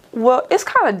 Well, it's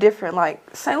kind of different. Like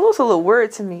St. Louis a little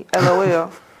weird to me.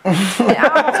 LOL. And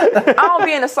I don't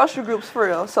be in the social groups for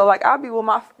real. So like I'll be with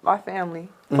my family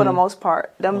for the most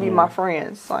part. Them be my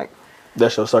friends. Like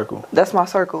That's your circle. that's my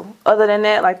circle. Other than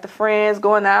that, like the friends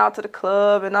going out to the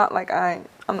club and not like I'm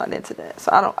not into that.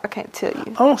 So I can't tell you.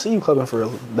 I don't see you clubbing for real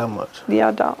that much. Yeah,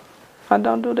 I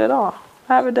don't do that at all.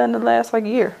 I haven't done the last like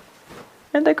year.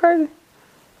 Ain't that crazy?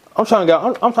 I'm trying to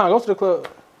go to the club.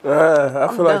 I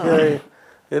feel like done.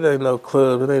 it ain't no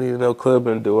club. It ain't even no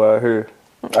clubbing do out here.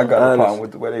 I got a problem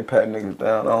with the way they pat niggas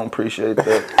down. I don't appreciate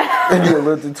that. They get a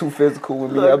little too physical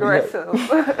with me. A I little be like,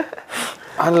 aggressive.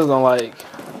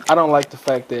 I don't like the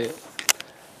fact that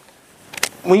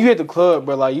when you at the club,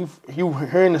 bro, like you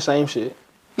hearing the same shit.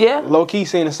 Yeah. Low key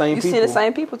seeing the same You people. see the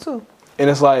same people too. And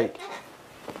it's like,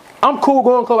 I'm cool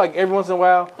going to club like every once in a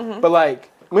while, but like,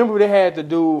 remember they had the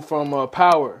dude from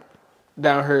Power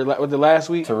down here like with the last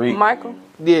week? Tariq. Michael.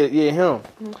 Yeah, him.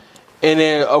 And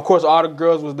then of course all the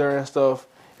girls was there and stuff,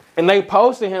 and they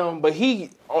posted him, but he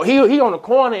on the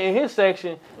corner in his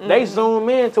section. They zoom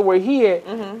in to where he at,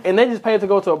 and they just paid to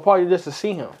go to a party just to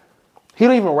see him. He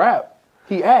don't even rap.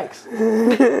 He acts.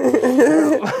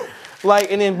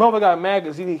 Like, and then Bubba got mad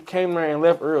because he came there and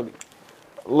left early.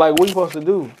 Like, what you supposed to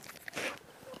do?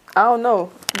 I don't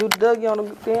know. Do Dougie on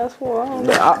the dance floor? I don't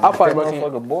know. I'll fight That about him.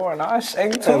 motherfucker boring. I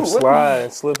shake too. Come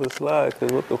slide, slip and slide.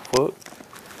 Cause what the fuck?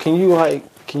 Can you like?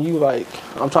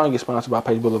 I'm trying to get sponsored by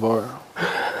Page Boulevard.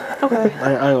 Okay.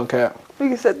 I ain't gonna cap. We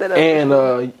can set that up.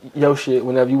 And your shit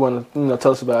whenever you want to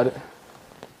tell us about it.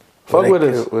 Fuck with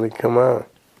us. When it come out.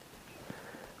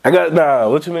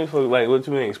 What you mean for like? What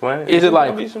you mean? Explain it. Is it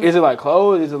like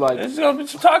clothes? Is it like It's gonna be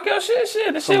some talk your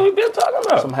shit. The shit we been talking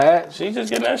about. some hats? She just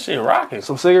getting that shit rocking.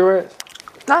 Some cigarettes?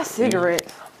 Not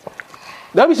cigarettes.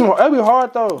 That'd be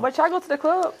hard though. But y'all go to the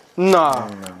club? Nah,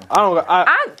 I don't.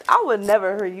 I would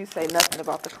never hear you say nothing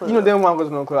about the club. You know damn well I'm going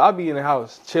to no club. I'll be in the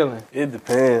house chilling. It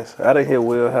depends. I done hit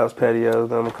Wheelhouse patios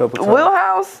them a couple times.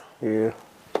 Wheelhouse? Yeah.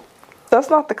 That's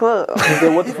not the club.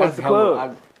 Then what the fuck's the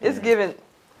club? It's giving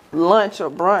lunch or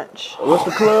brunch. What's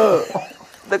the club?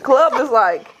 The club is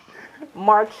like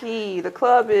marquee. The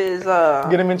club is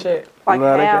Get him in chat. like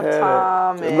Nah, they can have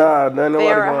halftime that. and Nah, nobody going to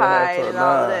Fahrenheit halftime. and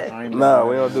all of that. Nah,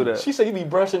 we don't do that. She said you be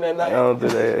brushing that I night. don't do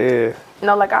that. Yeah.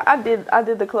 No, like I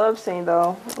did the club scene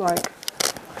though. Like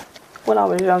when I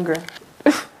was younger.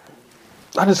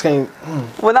 I just can't.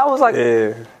 When I was like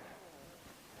Yeah.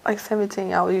 like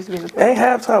 17, I used to be in the club. Ain't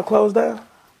halftime closed down?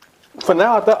 For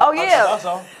now, I thought. Oh yeah.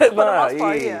 For the Nah, most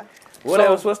part, yeah. What So-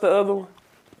 else? What's the other one?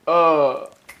 Uh,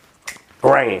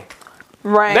 Rain.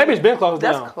 Rain. that bitch been closed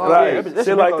That's down. closed. Like, that shit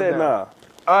been like closed that, down. nah.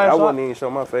 Alright, I so wouldn't even show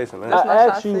my face in that. That's I my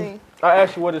asked shot you. scene. I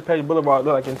asked you what does Page Boulevard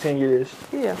look like in 10 years,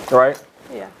 Yeah. right?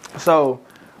 Yeah. So,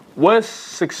 what's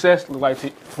success look like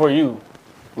for you?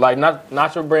 Like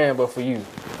not your brand, but for you.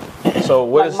 So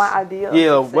what Like is my idea of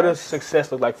Yeah, success? what does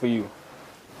success look like for you?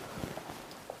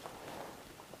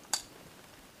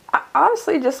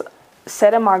 Honestly, just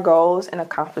setting my goals and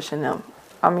accomplishing them.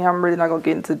 I mean, I'm really not gonna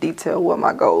get into detail what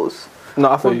my goals No,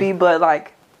 I feel would be, you. but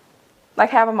like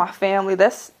having my family,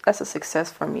 that's a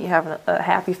success for me. Having a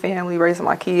happy family, raising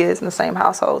my kids in the same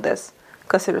household, that's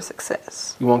considered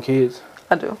success. You want kids?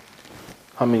 I do.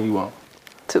 How many you want?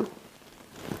 2.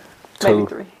 Maybe Two.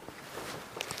 3.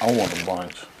 I want a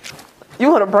bunch.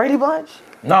 You want a Brady Bunch?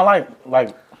 No, like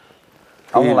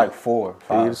I want like 4, He's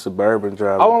 5. suburban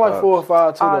driver. I want like 4 or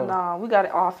 5 too. Oh, though. no. We got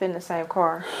it all fit in the same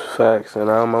car. Facts,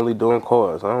 and I'm only doing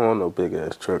cars. I don't want no big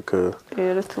ass truck, cuz.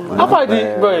 Yeah, that's too I much. probably Man,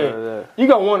 think, bro, you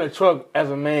gonna want a truck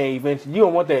as a man eventually. You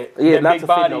don't want that, Yeah, that not big to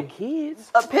body. fit no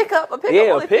kids. A pickup Yeah,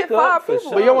 a only fit pickup 5 for people.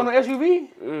 sure. But you don't want an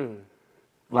SUV?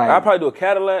 Like I'll probably do a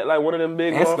Cadillac, like one of them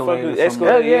big Escalade or motherfuckers. something.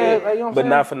 Escalade, Yeah, yeah. like, you know what I'm But saying?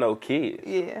 not for no kids.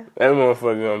 Yeah. That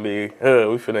motherfucker gonna be,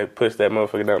 we finna push that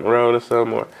motherfucker down the road or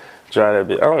something, or drive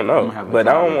that bitch. I don't know. have a But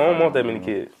I don't driver. want that many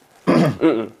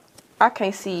kids. I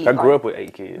can't see I grew up with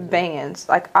 8 kids. vans.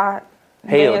 Like Hell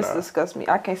vans nah. disgust me.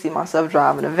 I can't see myself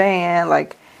driving a van.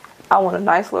 Like I want a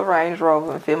nice little Range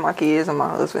Rover and fit my kids and my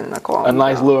husband in the car. A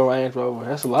nice little Range Rover.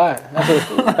 That's a lot.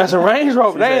 That's a Range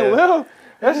Rover. They ain't little.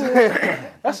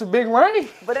 That's a big Range.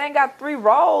 But it ain't got 3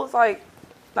 rows. Like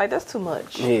that's too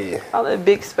much. Yeah. All that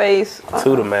big space.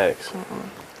 To the max.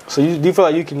 So do you feel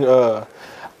like you can?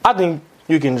 I think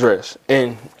you can dress,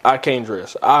 and I can't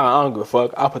dress. I don't give a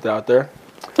fuck. I'll put that out there.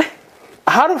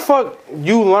 How the fuck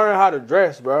you learn how to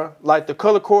dress, bro? Like the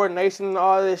color coordination and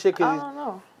all that shit. I don't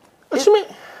know. What you mean?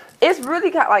 It's really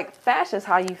got like fashion's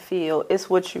how you feel. It's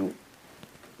what you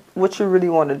really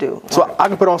want to do. So I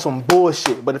can put on some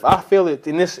bullshit, but if I feel it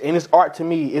in this art, to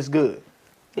me, it's good.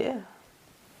 Yeah.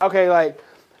 Okay, like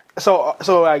so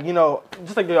like, you know,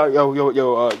 just like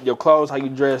your clothes, how you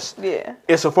dress. Yeah.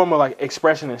 It's a form of like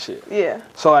expression and shit. Yeah.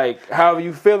 So like, however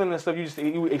you feeling and stuff,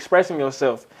 you expressing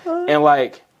yourself, and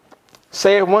like,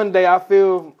 say if one day I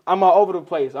feel I'm all over the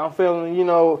place, I'm feeling, you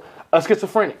know, a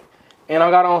schizophrenic, and I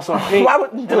got on some pink,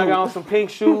 and I got on some pink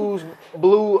shoes,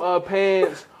 blue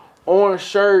pants, orange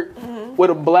shirt with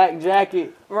a black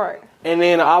jacket, Right. and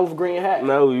then an olive green hat.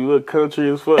 No, you look country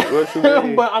as fuck. What you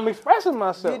mean? But I'm expressing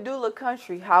myself. You do look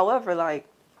country. However, like,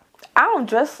 I don't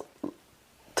dress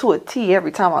to a T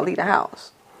every time I leave the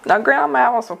house. Now, granted, I might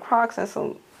have on some Crocs and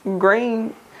some gray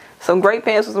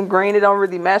pants with some green. It don't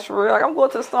really match for real. Like, I'm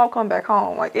going to the store, I'm coming back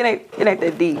home. Like, it ain't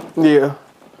that deep. Yeah.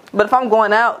 But if I'm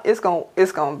going out, it's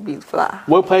gonna be fly.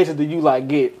 What places do you like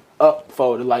get up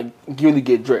for to like really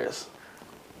get dressed?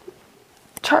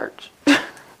 Church.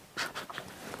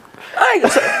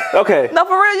 Okay. No,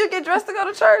 for real, you get dressed to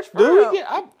go to church. For Do real. you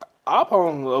get? I put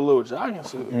on a little jogging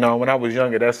suit. No, when I was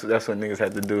younger, that's what niggas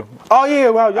had to do. Oh yeah,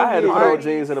 well, I had to yeah. put on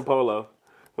jeans and a polo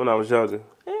when I was younger.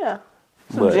 Yeah.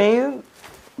 Some But- jeans,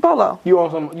 polo. You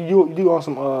on some? You on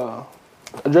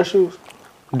some dress shoes?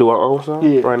 Do I own some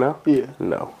Yeah. right now? Yeah.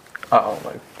 No. I own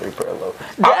like 3 pair of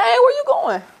loafers. Dang, where you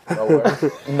going? Nowhere.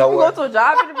 You Nowhere. going to a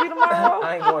job interview tomorrow?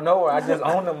 I ain't going nowhere. I just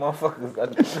own them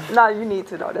motherfuckers. Nah, you need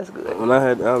to know. That's good. When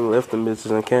I left them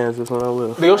bitches in Kansas when I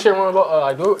left. Do your shit run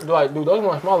like do those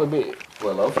ones small or big?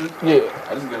 Well, loafers? Yeah.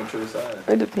 I just get them to the side.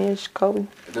 It depends, Kobe.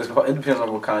 It depends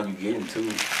on what kind you get into.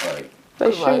 Like, They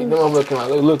Like shoes. them looking like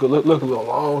they look a little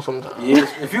long sometimes. yeah,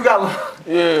 if you got,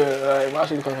 Yeah, like my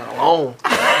shit kind of long.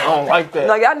 I don't like that.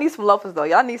 No, y'all need some loafers though.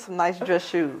 Y'all need some nice dress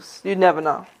shoes. You never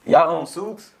know. Y'all own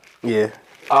suits? Yeah.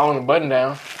 I own a button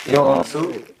down. You don't own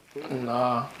suit?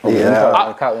 Nah. Yeah.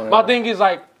 I caught one of My them. thing is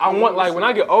like I want like when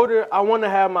I get older, I want to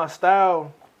have my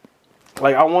style.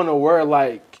 Like I want to wear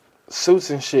like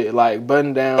suits and shit, like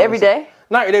button down Every day.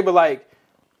 Not every day, but like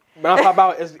when I pop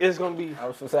out, it's gonna be. I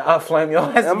was gonna say, I'll flame your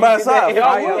ass. I'm about to say, Y'all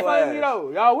fire would your flame me ass.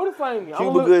 though. Y'all would flame me.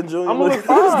 Cuba Gooding Jr. I'm gonna look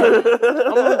fire. I'm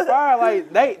gonna look fire.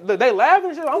 Like they laugh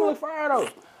and shit. I'm gonna look fire though.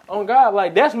 Oh God,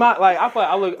 like that's my like. I feel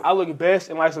like I look best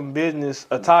in like some business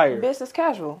attire, Business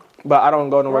casual. but I don't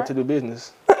go nowhere Right. to do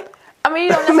business. I mean, you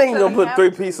don't Nigga necessarily gonna put have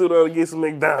 3-piece suit on and get some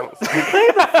McDonald's.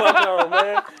 Get the fuck on,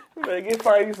 man. You better get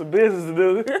find you some business to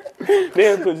do.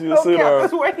 Then put you a suit on.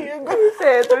 He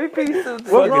said 3-piece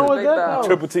suits. What's wrong with that, though?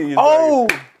 Triple T. is Oh,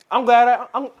 I'm glad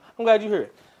I'm glad you hear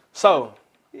it. So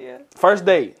Yeah. first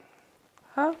date.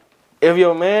 Huh? If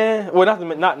your man, well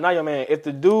not your man, if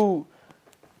the dude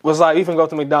was like, you can go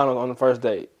to McDonald's on the first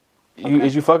date,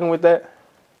 is you fucking with that?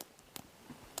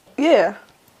 Yeah.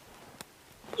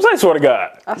 I swear to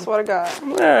God. I swear to God.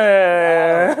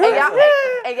 Man.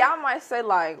 And y'all might say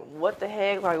like, what the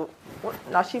heck? Like, what?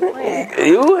 No, she playing.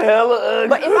 You hella ugly.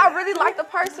 But if I really like the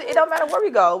person, it don't matter where we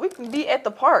go. We can be at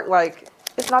the park. Like,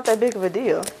 it's not that big of a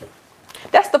deal.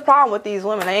 That's the problem with these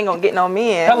women. They ain't gonna get no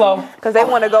men. Hello. Because they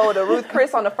want to go to Ruth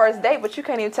Chris on the first date, but you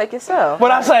can't even take yourself.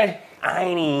 What I say? I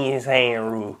ain't even saying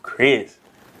Ruth Chris.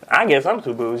 I guess I'm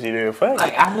too bougie to fuck.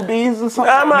 Like Applebee's or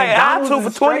something. I'm like, I'm McDonald's 2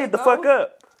 is for 20 straight, the though. fuck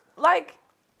up. Like,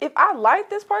 if I like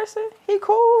this person, he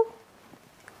cool.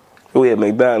 We at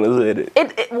McDonald's with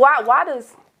it. Why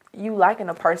does you liking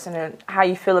a person and how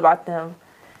you feel about them,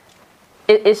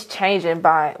 it's changing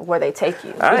by where they take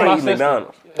you. I my ain't eating sister.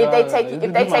 McDonald's. If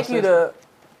they take you to,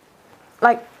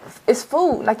 like, it's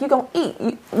food. Like, you gonna eat.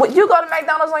 You go to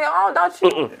McDonald's on your own, don't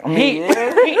you?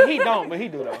 He don't, but he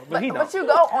do though. But he don't. But you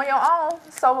go on your own.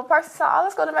 So if a person says, "Oh,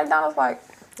 let's go to McDonald's," like,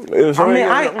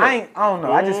 I I don't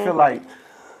know. I just feel like,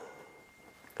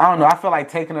 I don't know. I feel like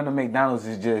taking her to McDonald's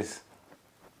is just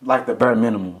like the bare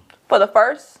minimum. for the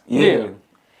first. Yeah.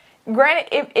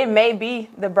 Granted, it may be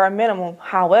the bare minimum.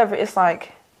 However, it's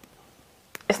like,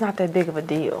 it's not that big of a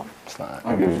deal. It's not.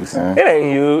 I get what you're saying. It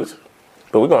ain't huge.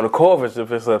 But we're going to Culver's if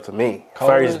it's up to me.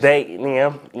 Culver's? First date,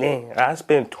 I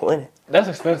spend 20 That's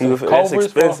expensive. That's Culver's for a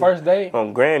expensive. first date.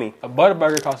 on Granny. A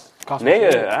Butterburger costs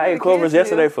Nigga, I ate Culver's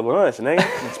yesterday for lunch,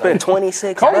 nigga. Spent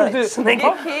 26 Culver's bucks, did-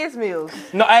 nigga. Kids meals.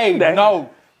 No, hey, That- no.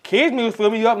 Kids music fill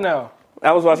me up now.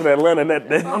 I was watching Atlanta.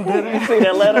 You seen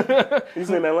Atlanta? You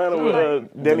seen Atlanta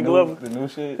with Danny Glover? The new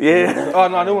shit. Yeah. Oh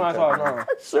no, the one I saw. No.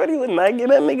 Shorty would not give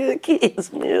that nigga a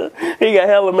kiss, man. He got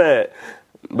hella mad.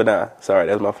 But nah, sorry,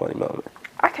 that's my funny moment.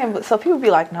 I can't. So people be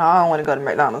like, no, I don't want to go to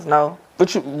McDonald's. No. But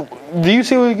do you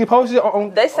see what you posted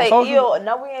on? They say, on social? ew,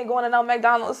 no, we ain't going to no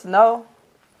McDonald's. No.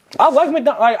 I like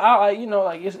McDonald's. Like I you know,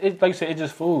 like it's like you said, it's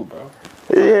just food, bro.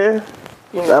 Yeah.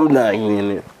 I'm not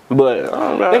eating it. But I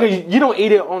don't know. Nigga, you don't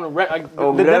eat it on the like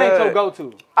Oh, that ain't God. your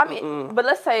go-to. I mean, but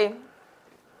let's say,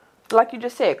 like you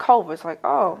just said, Culver's. Like,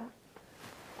 oh,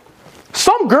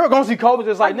 Some girl gonna see Culver's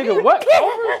just like, nigga, what?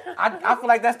 I feel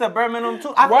like that's the bare minimum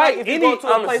too. I feel Right, like if you any- go to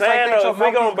a I'm place saying, like that, though, if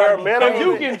we gonna bare minimum, If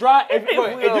you can drive, if you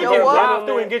can Yo, what? drive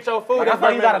through and get your food, Like, I that's feel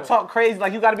like you gotta minimum. talk crazy.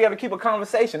 Like you gotta be able to keep a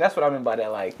conversation. That's what I mean by that.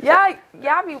 Like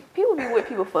people be with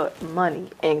people for money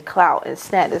and clout and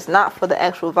status, not for the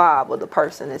actual vibe of the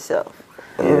person itself.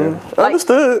 Like,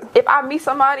 Understood. If I meet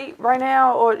somebody right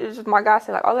now, or it's just my guy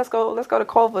say like, oh, let's go to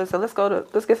Culver's, or let's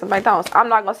get some McDonald's. I'm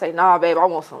not gonna say, nah, babe, I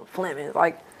want some Fleming's.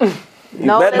 Like,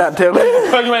 no, Better not that's, tell me.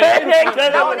 You ain't-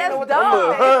 no, that's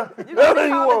dumb. You gotta You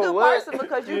become a want good what? person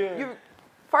because you.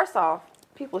 First off,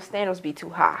 people's standards be too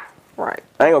high. Right.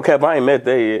 I ain't gonna cap. I ain't met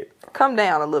that yet. Come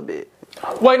down a little bit.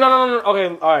 Wait, no.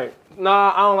 Okay, all right.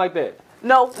 Nah, I don't like that.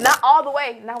 No, not all the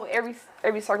way. Not with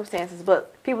every circumstances,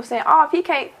 but people saying, "Oh, if he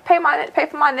can't pay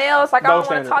for my nails, like I don't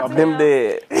want to talk to Them him.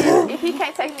 dead. If he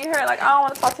can't take me here, like I don't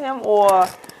want to talk to him." Or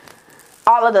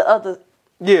all of the other,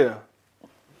 Yeah.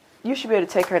 you should be able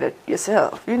to take care of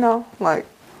yourself. You know, like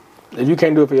If you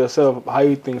can't do it for yourself, how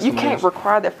you think you someone can't else-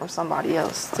 require that from somebody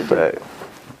else to do. Right.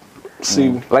 see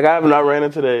Like I have not ran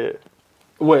into that yet.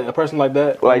 what a person like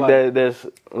that? Like that.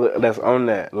 That's on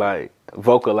that. Like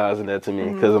vocalizing that to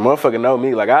me, because a motherfucker know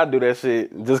me. Like I do that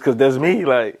shit just because that's me.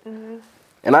 Like,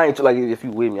 and I ain't like if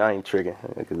you with me, I ain't tricking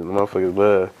because the motherfuckers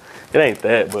love. It ain't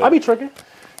that, but I be tricking.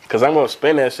 because I'm gonna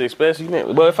spend that shit, especially.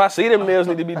 But if I see them nails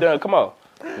need to be done, come on,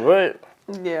 what?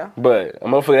 Yeah. But a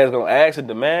motherfucker that's gonna ask a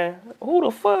demand, who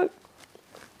the fuck?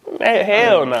 Man,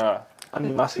 hell nah. I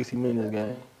need my 60 minutes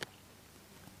game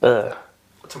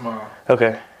Tomorrow.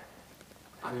 Okay.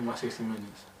 I need my 60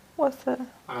 minutes. What's that?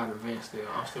 I got advanced still.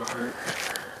 I'm still hurt.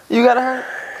 You gotta hurt.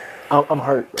 I'm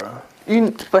hurt, bro.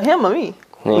 You for him or me?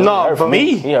 No, for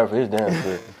me. He hurt for his damn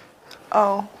shit.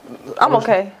 Oh, I'm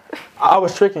okay. I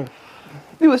was tricking.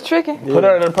 You was tricking. Put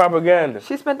her in the propaganda.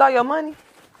 She spent all your money.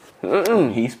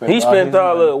 he spent. He spent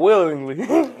all his of it willingly.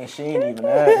 money, and she ain't even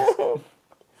asked.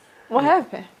 What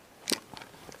happened?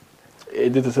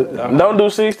 Don't do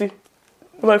 60.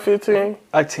 Like 15.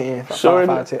 Like 10. Short.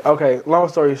 5, 10. Okay, long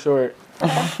story short,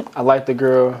 I liked the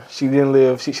girl. She didn't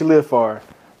live. She lived far.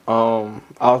 Tell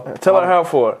her how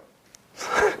far.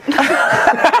 Hey,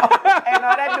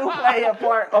 no, that do play a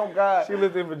part. Oh God. She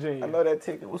lived in Virginia. I know that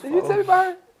ticket was. Did you tell me about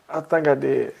her? I think I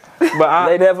did. But I,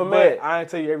 They never but met. I ain't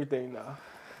tell you everything though.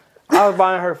 I was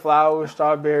buying her flowers,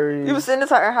 strawberries. You was sitting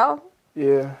inside her house.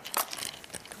 Yeah.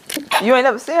 You ain't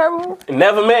never seen her before.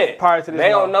 Never met. Prior to this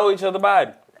They law. don't know each other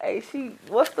body. Hey,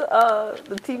 what's the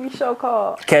TV show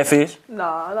called? Catfish.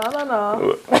 No.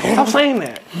 Stop saying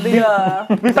that.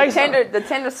 The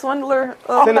tender swindler.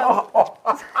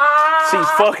 She's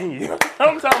fucking you.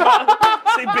 I'm talking about.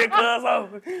 She big cuz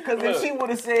over. Because if she would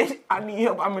have said, "I need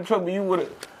help, I'm in trouble," you would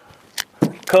have.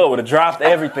 Cuz would have dropped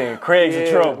everything. Craig's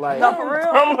in trouble. Like, No, for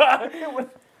real.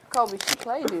 Kobe, she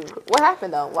played you. What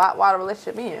happened though? Why the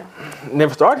relationship end?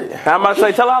 never started. I'm about to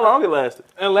say, tell her how long it lasted.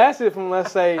 It lasted from,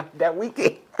 let's say, That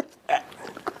weekend.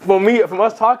 from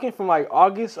us talking from like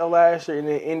August of last year and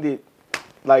it ended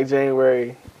like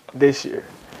January this year.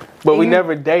 But we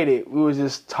never dated. We was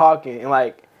just talking and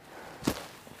like,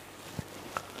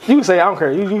 you can say, I don't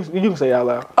care. You can say it out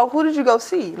loud. Oh, who did you go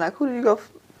see? Like, who did you go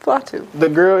fly to? The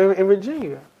girl in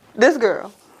Virginia. This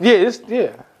girl.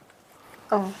 Yeah.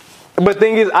 Oh. But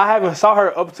thing is, I haven't saw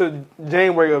her up to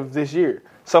January of this year.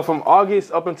 So from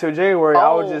August up until January,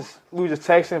 we were just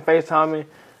texting, FaceTiming.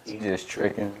 You just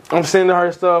tricking. I'm sending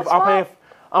her stuff. That's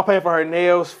I'm paying for her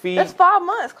nails, feet. That's 5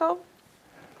 months, Kobe.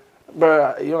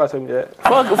 Bruh, you don't gotta tell me that.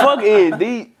 Fuck is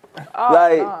deep. Oh,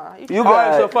 Like, nah. you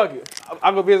Alright, so got. fuck it.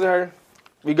 I'll go visit her.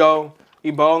 We go,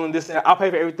 eat bowling, this and that. I'll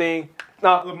pay for everything.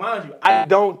 Now, mind you, I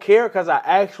don't care because I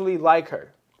actually like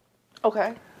her.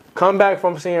 Okay. Come back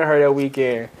from seeing her that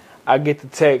weekend, I get the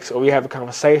text or we have a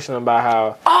conversation about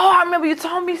how, Oh, I remember you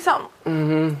told me something.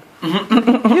 Mm-hmm.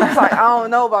 You was like, I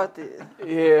don't know about this.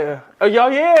 yeah. Oh, yo,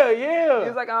 yeah. He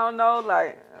was like, I don't know.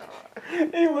 Like,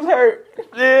 He was hurt.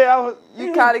 Yeah, I was.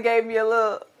 you kind of gave me a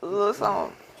little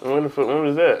something. When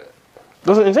was that? That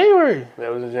was in January.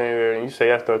 That was in January. And you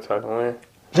say I started talking when?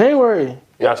 January.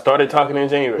 Y'all started talking in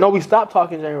January. No, we stopped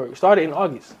talking in January. We started in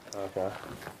August. Okay.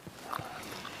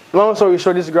 Long story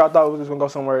short, this girl I thought we was gonna go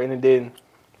somewhere and it didn't.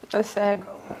 That's sad.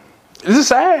 Is it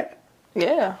sad?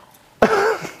 Yeah.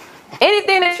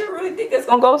 Anything that you really think is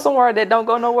gonna go somewhere that don't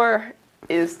go nowhere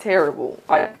is terrible.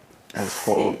 Like, That's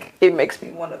full. it makes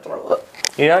me want to throw up.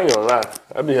 Yeah, I ain't gonna lie.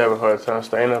 I be having a hard time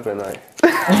staying up at night.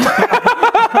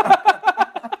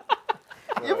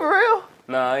 You for real?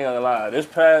 Nah, I ain't gonna lie. This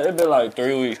past, it been like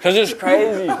 3 weeks. Cause it's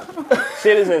crazy.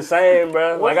 Shit is insane,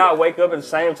 bro. Like, I wake up at the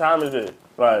same time as this.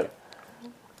 Like,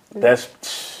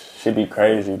 should be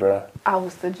crazy, bro. I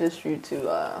would suggest you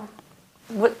to,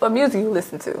 what music you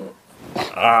listen to?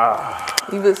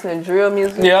 You listen to drill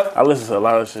music? Yep. I listen to a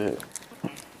lot of shit.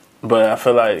 But I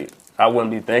feel like I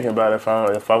wouldn't be thinking about it if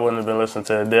I wouldn't have been listening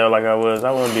to Adele like I was.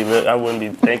 I wouldn't be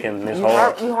thinking this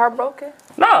hard. You heartbroken?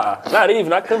 Nah, not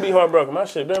even. I couldn't be heartbroken. My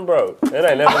shit been broke. It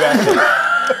ain't never got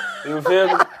fixed. You feel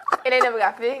me? It ain't never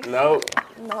got fixed? No.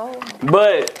 No.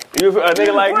 But a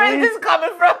nigga like Where me. is this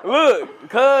coming from? Look,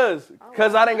 cause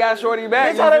I done got shorty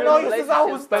back. Bitch, I done known you since I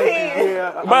was 10.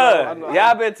 Yeah. Bruh,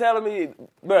 y'all been telling me,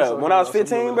 bruh, when I was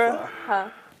 15, bruh.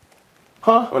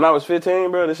 Huh? When I was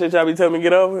 15, bro, the shit y'all be telling me to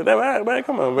get over. Man,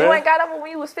 come on, bro. You ain't got over when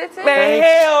you was 15? Man,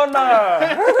 hell nah.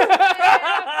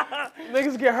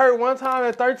 Niggas get hurt one time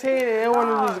at 13 and they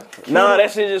want to just... No,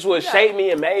 that shit just would shape me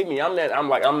and made me. I'm that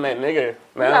nigga.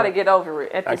 Man, You gotta get over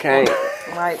it at this I can't.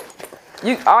 point.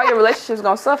 Like, all your relationships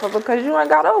gonna suffer because you ain't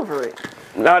got over it.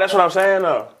 No, that's what I'm saying,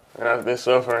 though. And I've been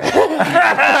suffering.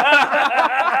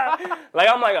 Like,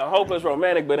 I'm like a hopeless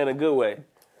romantic, but in a good way.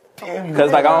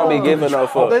 Cause like I don't be giving no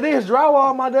fuck. That is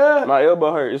drywall, my dad. My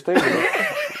elbow hurt. It's tingling.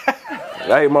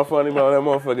 I hate my funny about that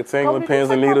motherfucker tingling,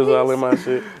 pins and needles all in my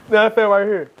shit. No, that fell right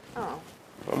here. Oh.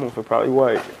 My motherfucker probably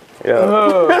white.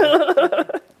 Yeah.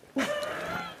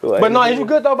 Like, But no, is you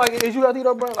good though? Like, is you healthy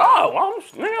though, bro? Oh,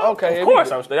 nigga. Okay, Of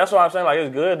course I'm still. That's why I'm saying like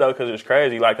it's good though, cause it's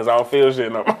crazy. Like, cause I don't feel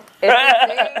shit no more.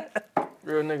 At 15?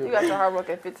 Real nigga. You got your heart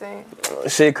broken at 15?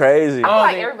 Shit crazy. I feel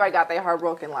like everybody got their heart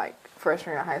broken like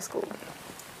freshman year of high school.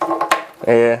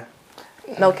 Yeah.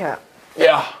 No cap.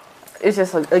 Yeah. It's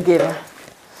just a given.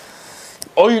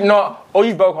 Oh,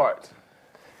 you broke hearts.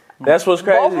 That's what's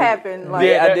crazy. Both happened. Like,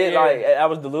 Yeah, I did. Like, I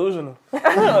was delusional.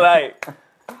 Like,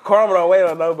 karma don't wait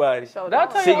on nobody. She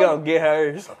gonna get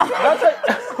hers.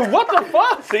 What the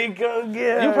fuck? She gonna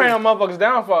get hers. You praying motherfuckers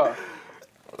down for?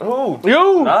 Who?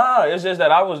 You. Nah, it's just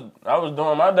that I was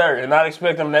doing my dirt and not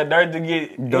expecting that dirt to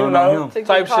get Done on him. to get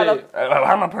Type caught shit. up-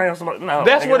 How am I praying somebody? No.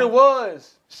 That's nigga. what it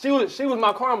was. She was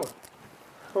my karma.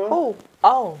 Who?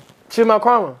 Oh. She was my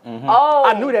karma. Oh.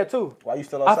 I knew that too. Why you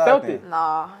still I outside felt then? it.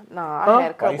 Nah. I had a Why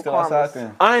you couple still outside karmas.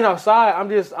 then? I ain't outside.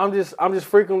 I'm just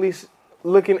frequently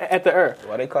looking at the earth.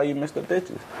 Why they call you Mr.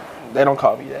 Bitches? They don't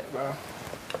call me that, bro.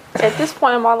 At this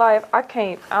point in my life, I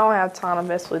don't have time to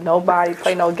mess with nobody,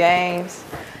 play no games.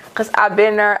 Cause I've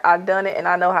been there, I've done it, and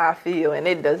I know how I feel, and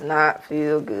it does not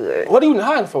feel good. What are you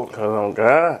hiding for? Cause on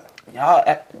God. Y'all,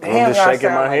 damn, just y'all shaking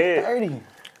sound my like head. 30.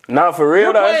 Nah, for real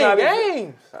You're though. It's playing not even-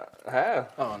 games. How?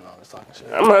 Oh no, it's talking shit.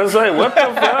 I'm gonna say, what the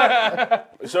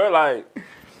fuck? Sure, like.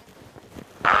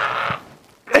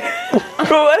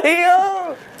 What he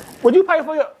on? Would you pay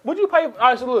for your? Would you pay? All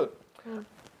right, so look.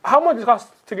 How much it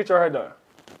costs to get your hair done?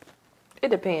 It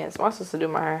depends. My sister do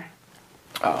my hair,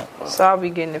 Oh, so I'll be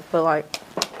getting it for like.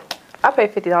 I pay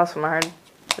 $50 for my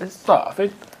hair. stop. That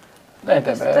ain't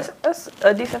that bad. That's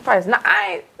a decent price. Not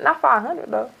 $500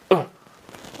 though.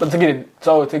 But to get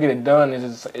it done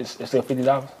it's still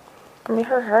 $50. I mean,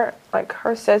 her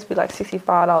sets be like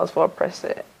 $65 for a press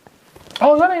set.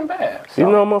 Oh, that ain't bad. You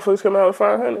know motherfuckers coming out with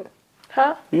 500?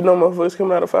 Huh? You know motherfuckers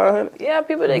coming out of 500? Yeah,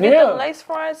 people that get Yeah. them lace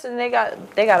fronts and they gotta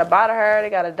buy the hair, they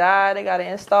gotta dye, they gotta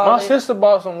install My it. sister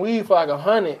bought some weed for like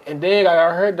 $100, and then got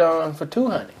her hair done for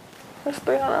 $200. That's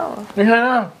 $300. You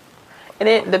know? And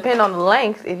it depends on the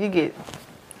length. If you get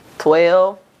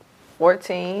 12,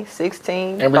 14,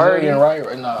 16, And 30, Brazilian, right?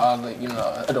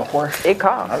 No, the horse. it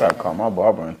costs. I gotta call my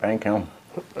barber and thank him.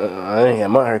 I ain't had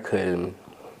my hair cut in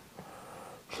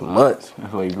some months.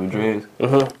 That's why you do dreads.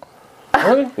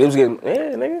 Really? It was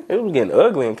getting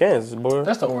ugly in Kansas, boy.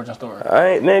 That's the origin story. I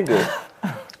ain't nigga.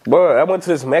 Bro, I went to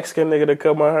this Mexican nigga to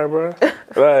cut my hair, bro.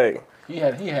 Like, He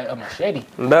had a machete.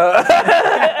 no.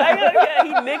 Yeah,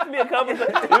 he nicked me a couple times.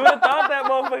 You would have thought that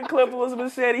motherfucking clip was a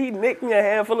machete. He nicked me a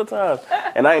handful of times.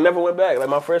 And I ain't never went back. Like,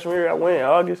 my freshman year, I went in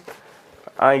August.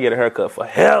 I ain't get a haircut for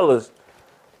hellas.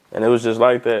 And it was just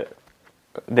like that.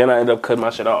 Then I ended up cutting my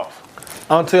shit off.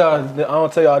 I don't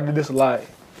tell y'all I do this a lot.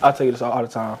 I tell you this all the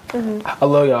time. I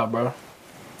love y'all, bro.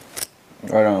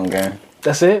 Right on, gang.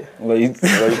 That's it. Well, you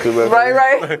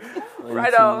Right.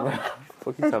 Right on. Fuck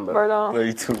Fuck you talking about? Bird on. Love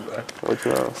you too, bro. What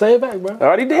you on? Say it back, bro. I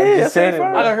already did. just said it,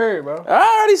 bro. I done heard, bro.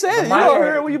 I already said it. You mic- don't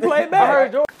hear when you play it back. I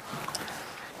heard George.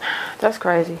 That's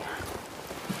crazy.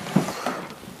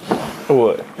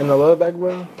 What? In the love back,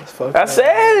 bro. That's fucked I up.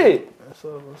 said it.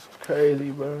 That's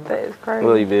crazy, bro. That is crazy.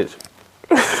 Love you, bitch.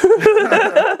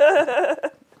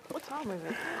 What time is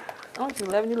it? Oh, it's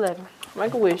 11:11.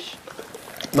 Make a wish.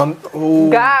 No, ooh.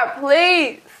 God,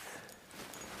 please.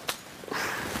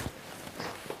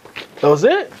 That was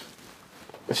it?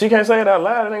 If she can't say it out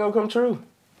loud, it ain't gonna come true.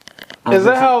 Is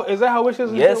that how wishes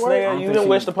and Yes, shit work? nigga. You done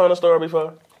wished upon a star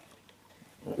before?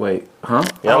 Wait, huh?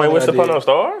 Y'all ain't think wished I upon did. no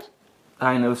stars?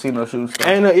 I ain't never seen no shoes.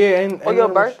 Ain't no, yeah, ain't On your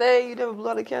no- birthday, you never blew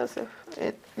out a cancer.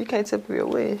 You can't tip your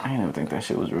wish. I ain't never think that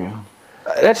shit was real.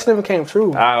 That shit never came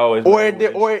true. I always Or it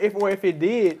wish. did, or if it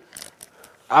did,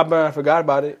 I forgot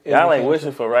about it. and Y'all it ain't came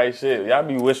wishing for right shit. Y'all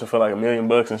be wishing for like $1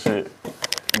 million and shit. true.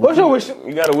 What's your wish?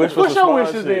 You gotta wish for What's some your small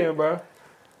wishes shit. then, bro?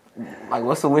 Like,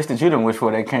 what's the wish that you done wish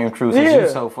for that came true? Since Yeah. you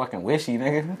so fucking wishy,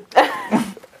 nigga.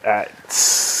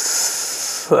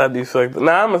 I'd be fucked up.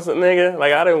 Nah, I'm a nigga.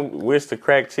 Like, I didn't wish to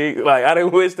crack cheek. Like, I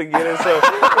didn't wish to get in some.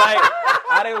 Like,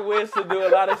 I didn't wish to do a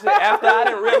lot of shit. After I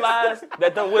didn't realize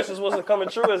that them wishes wasn't coming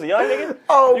true as a young nigga.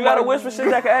 Oh, You gotta wish for shit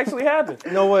that can actually happen.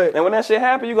 You know what? And when that shit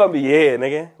happen, you gonna be, yeah,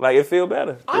 nigga. Like, it feel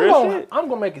better. Real shit. I'm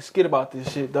gonna make a skit about this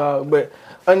shit, dog. But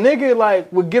a nigga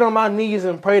like would get on my knees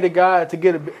and pray to God to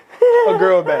get a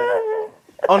girl back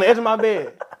on the edge of my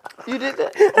bed. You did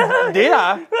that? Did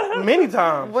I? Many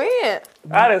times, When?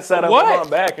 I done sat up What? on my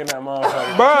back in that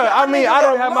motherfucker. bro. I mean, I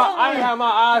didn't have my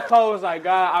eyes closed. Like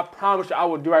God, I promise you, I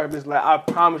will do right with this. Like I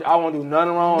promise you, I won't do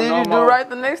nothing wrong. Did no you do more. right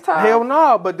the next time? Hell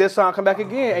no. But this time, come back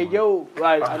again. Hey yo,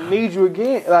 like I need you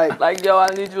again. Like, yo, I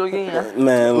need you again.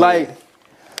 Man, Like,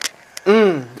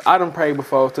 I done prayed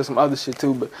before to some other shit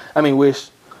too, but I mean, wish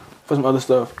for some other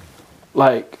stuff.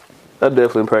 Like, I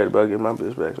definitely prayed about getting my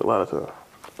bitch back a lot of times.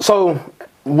 so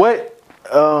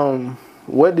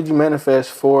what did you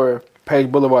manifest for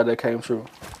Page Boulevard that came true?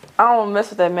 I don't mess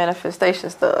with that manifestation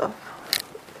stuff.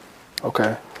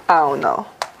 Okay. I don't know.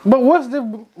 But what's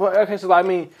the, okay, so I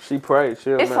mean, She prayed.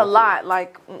 She It's a lot.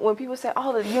 Like, when people say,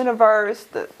 oh, the universe,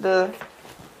 the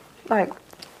like,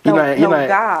 You're not-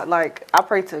 God. Like, I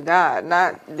pray to God,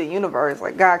 not the universe.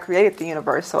 Like, God created the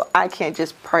universe, so I can't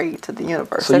just pray to the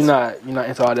universe. so you're not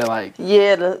into all that like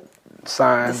Yeah, the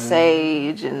signs. and-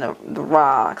 sage and the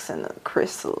rocks and the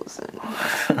crystals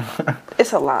and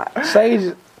it's a lot.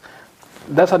 Sage.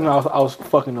 That's how I know I was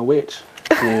fucking a witch.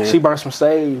 She burned some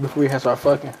sage before we had started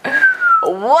fucking.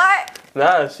 What?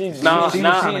 Nah, she Nah, she-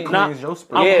 nah, she- nah. Cleanse your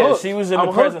spirit. I'm Yeah, hooked. she was in I'm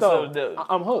the hooked, presence though. of the.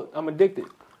 I'm hooked. I'm addicted.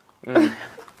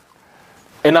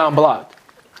 And now I'm blocked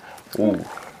Ooh,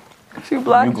 She you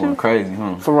blocked going you? crazy,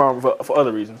 huh? for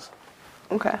other reasons.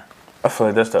 Okay. I feel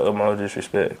like that's the utmost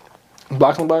disrespect.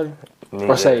 Block somebody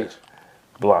or sage.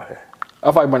 Blocking.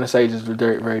 I feel like burning sage is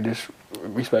very, very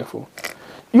disrespectful.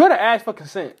 You gotta ask for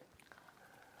consent,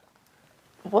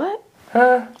 What?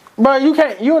 bro. You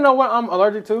can't. You don't know what I'm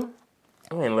allergic to,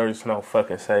 I ain't allergic to no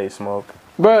fucking sage smoke.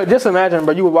 bro. Just imagine,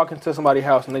 bro. You would walk into somebody's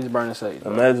house and they just burning sage.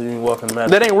 Imagine you walking.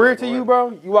 That ain't weird to you,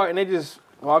 bro. You walk and they just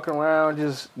walking around,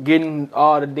 just getting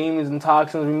all the demons and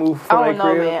toxins removed from I their don't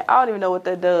know, crib. man. I don't even know what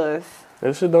that does.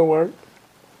 That shit don't work.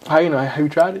 How you know? Have you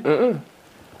tried it?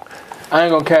 I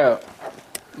ain't gonna cap.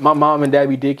 My mom and dad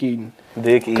be dick eating.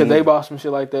 Dick Cause they bought some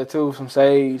shit like that too, some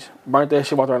sage, burnt that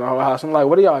shit, walked around the whole house. I'm like,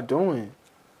 what are y'all doing?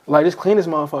 Like, just clean this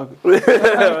motherfucker.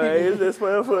 It's just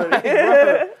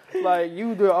funny. Like,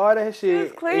 you do all that shit,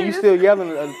 Just clean and you this- still yelling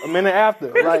a minute after.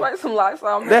 It's Like, like some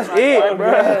Lysol. that's Like, it,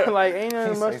 bro. Like, ain't He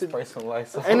nothing much say to spray some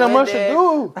lights on. ain't nothing much to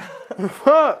Windex. do.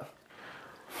 Fuck.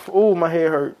 Ooh, my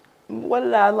head hurt. What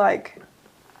did I like?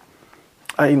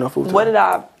 I ain't no food. What did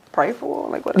I pray for?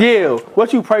 Like, what? Yeah,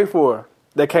 what you pray for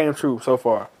that came true so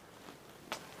far?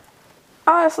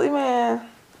 Honestly, man,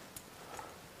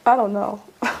 I don't know.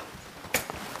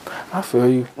 I feel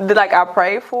you. Like, I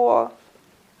prayed for.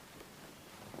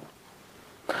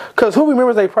 Cause who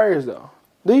remembers their prayers though?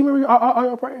 Do you remember all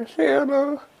your prayers? Yeah,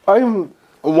 no. Or even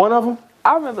one of them?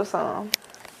 I remember some.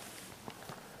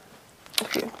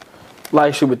 Okay.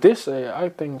 Like, shit, with this, I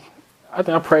think I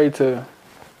prayed to.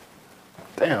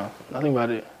 Damn, nothing about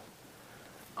it.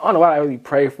 I don't know what I really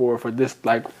pray for this,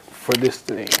 like, for this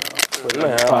thing. For this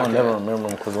Man, I I podcast. don't never remember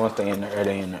them because once they in the air,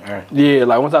 they in the air. Yeah,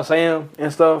 like once I say them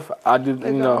and stuff, I do.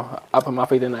 You know, I put my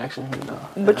faith in action. You know.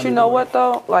 But you know what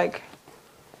though? Like,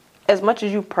 as much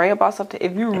as you pray about something,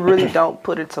 if you really don't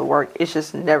put it to work, it's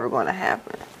just never going to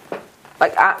happen.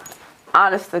 Like,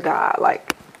 honest to God,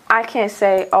 like, I can't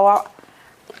say, oh,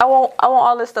 I want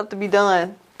all this stuff to be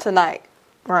done tonight,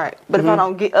 right? But if I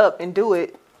don't get up and do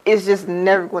it, it's just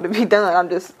never going to be done. I'm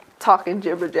just talking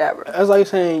jibber jabber. That's like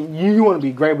saying you want to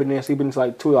be great, but then sleeping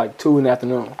until like two in the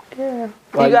afternoon. Yeah.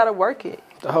 Like- You gotta work it.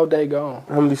 The whole day gone.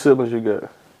 How many siblings you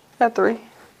got? Got 3.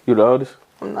 You the oldest?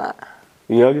 I'm not.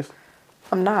 You youngest?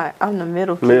 I'm not. I'm the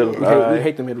middle kid. Middle. We Alright.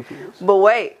 hate the middle kids. But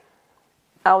wait.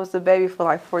 I was the baby for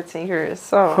like 14 years.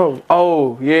 So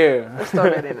Oh yeah. let's throw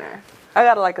that in there. I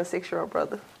got like a 6-year-old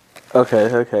brother.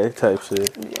 Okay, type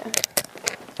shit. Yeah.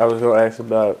 I was gonna ask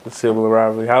about the sibling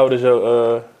rivalry. How old is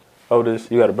your oldest?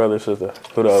 You got a brother or sister?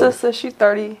 Who the oldest? Sister, she's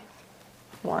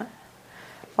 31.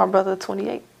 My brother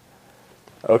 28.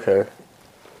 Okay.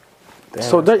 Damn,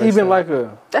 So they're that's even sad. like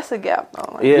a. That's a gap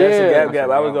though. Like, Yeah, that's a Yeah. gap.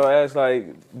 I was gonna ask, like,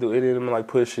 do any of them like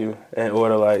push you in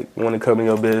order, like, when it come to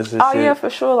your business? And Oh shit? yeah, for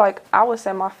sure. Like I would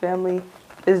say my family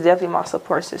is definitely my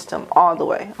support system all the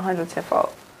way, 110-fold.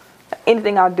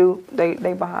 Anything I do, they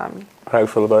behind me. How you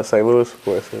feel about St. Louis?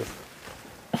 What's this?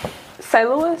 St.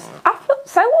 Louis, I feel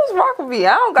St. Louis rock with me.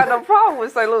 I don't got no problem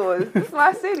with St. Louis. It's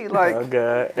my city. Like Oh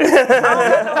God.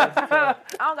 I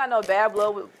don't got no bad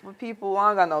blood with people. I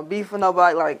don't got no beef with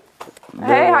nobody. Like,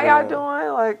 hey, how y'all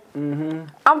doing? Like,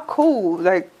 I'm cool.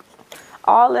 Like,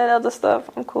 all that other stuff,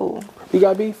 I'm cool. You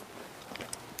got beef?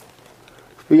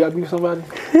 We got beef with somebody?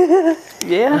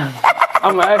 Yeah.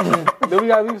 I'm asking. Do we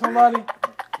got beef with somebody?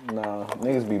 No,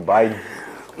 niggas be biting.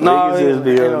 No, Niggas just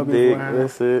be ain't on no beef dick. around here.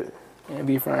 That's it. Ain't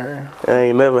beef right here. I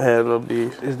ain't never had no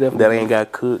beef. It's definitely That ain't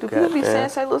got cooked. Do people be saying goddamn.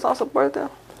 St. Louis don't support them?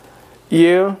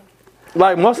 Yeah.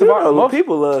 Like most of You our know, most,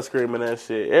 people love screaming that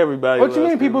shit. Everybody. what you loves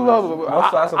mean people screaming love that it? Most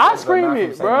of our I supporters are scream not it,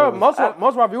 from St. bro. Louis.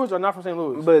 Most of our viewers are not from St.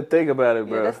 Louis. shit. But think about it, Yeah,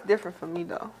 bro. that's different for me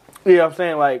though. Yeah, I'm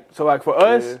saying like so like for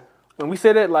us Yeah. when we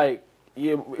say that like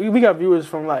yeah we got viewers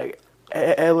from like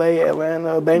L.A.,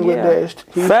 Atlanta, Bangladesh.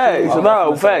 Houston. Facts, Oh, no,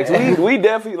 that's facts. We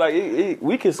definitely like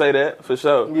we can say that for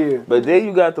sure. Yeah. But then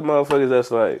you got the motherfuckers that's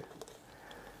like,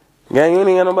 gang, you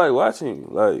ain't got nobody watching you.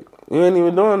 Like you ain't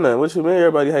even doing nothing. What you mean?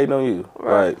 Everybody hating on you.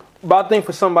 Right. Like But I think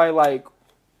for somebody like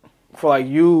for like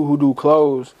you who do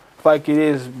clothes, like it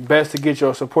is best to get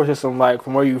your support system like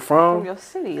from where you From from. your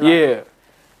city. Like, Yeah.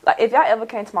 Like if y'all ever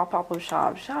came to my pop-up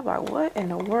shop, y'all like, what in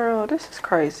the world? This is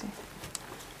crazy.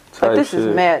 Like type this shit.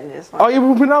 is madness. Like, Oh yeah,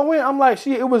 when I went, I'm like,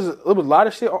 shit. It was a lot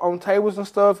of shit on tables and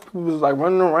stuff. People was like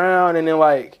running around, and then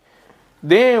like,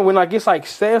 then when like it's like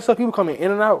sale stuff, people coming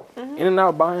in and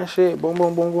out buying shit. Boom,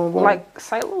 boom, boom, boom, boom. like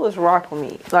St. Louis rock with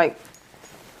me. Like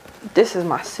this is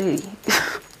my city.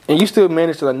 and you still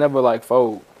managed to like never like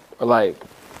fold or like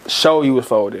show you was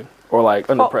folding or like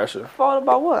under pressure. Fault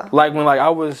about what? Like when like I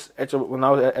was at the one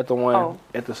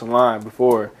at the salon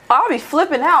before. I'll be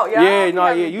flipping out, y'all. Yeah, I'll be no,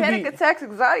 having yeah, you panic be- attacks,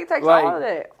 anxiety attacks, like- all of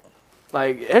that.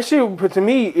 Like that shit to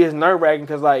me is nerve wracking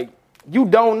because like you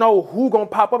don't know who gonna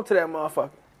pop up to that motherfucker.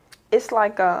 It's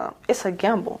like it's a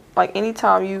gamble. Like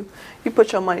anytime you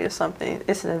put your money to something,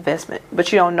 it's an investment,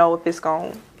 but you don't know if it's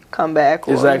gonna come back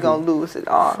or Exactly. you're gonna lose it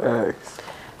all. Facts.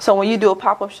 So when you do a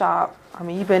pop-up shop, I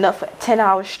mean, you've been up for 10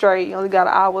 hours straight. You only got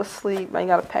an hour of sleep. Man, you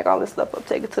gotta pack all this stuff up,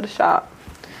 take it to the shop,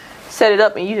 set it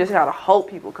up, and you just gotta hope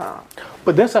people come.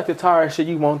 But that's like the tired shit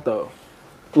you want though.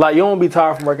 Like you won't be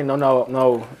tired from working no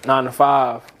 9 to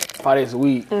 5 days a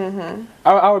week. Mm-hmm.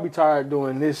 I would be tired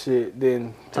doing this shit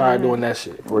than tired doing that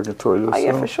shit. Working towards Oh yourself.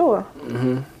 yeah, for sure.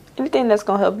 Mm-hmm. Anything that's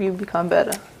gonna help you become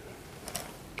better.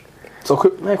 So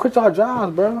quit y'all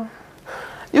jobs, bro.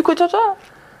 You quit your job.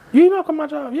 You not quit my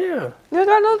job, yeah. You ain't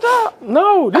got no job.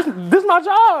 No, this my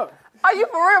job. Are you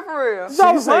for real? For real? She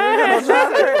said you ain't got no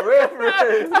job,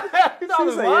 Craig. She I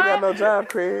was said you ain't got lying. no job,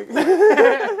 Craig.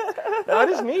 No,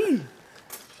 this me.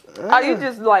 Are you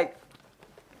just like?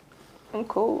 I'm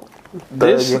cool.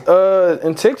 This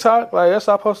and TikTok, like that's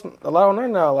I post a lot on there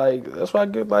now. Like that's what I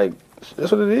get. Like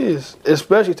that's what it is,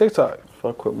 especially TikTok. If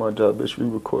I quit my job, bitch, we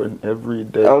recording every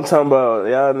day. I'm talking about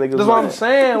y'all niggas. That's what I'm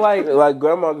saying. Like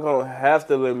grandma gonna have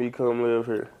to let me come live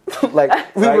here.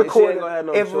 Like we Like, record she ain't gonna have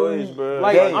no every choice, bro.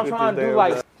 Like Gotta I'm get trying this to do damn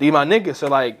like job. these my niggas. So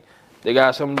like they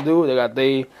got something to do. They got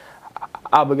they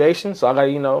obligations. So I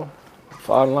gotta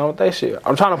fall in line with that shit.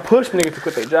 I'm trying to push niggas to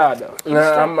quit their job though.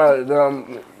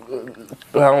 Nah,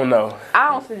 I don't know. I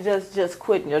don't suggest just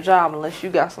quitting your job unless you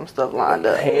got some stuff lined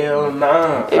up. Hell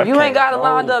nah. If you ain't got it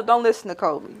lined up, don't listen to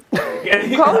Kobe.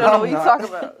 Kobe don't know what he's talking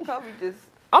about. Kobe just.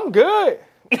 I'm good.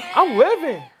 I'm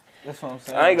living. That's what I'm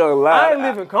saying. I ain't gonna lie. I ain't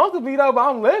living comfortably though, but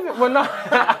I'm living. But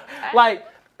no, like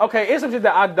okay, it's some shit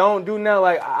that I don't do now.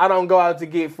 Like I don't go out to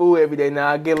get food every day now.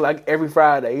 I get like every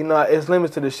Friday. You know, it's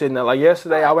limits to this shit now. Like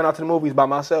yesterday, I went out to the movies by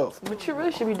myself. But you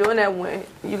really should be doing that when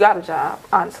you got a job,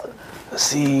 honestly.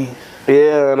 See,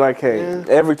 Yeah, and I can't.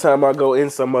 Every time I go in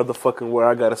some motherfucking where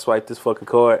I gotta swipe this fucking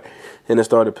card, and it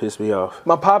started to piss me off.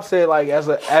 my pop said like as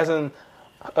an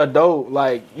adult,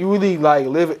 like you really like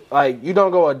live it. Like you don't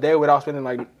go a day without spending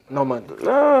like no money?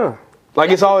 Nah. Like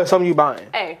it's always something you buying.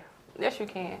 Hey, yes you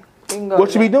can. You can go.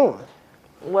 What you be doing?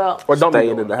 Well, Or don't be Staying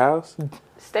doing? in the house.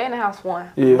 stay in the house one.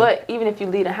 Yeah. But even if you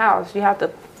leave the house, you have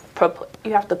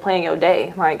to plan your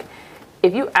day. Like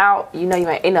if you out, you know you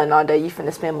ain't eat nothing all day. You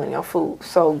finna spend money on food.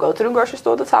 So go to the grocery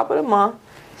store at the top of the month.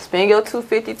 Spend your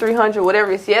 $250, $300,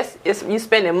 whatever it's. Yes, it's you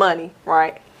spending money,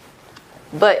 right?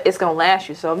 But it's gonna last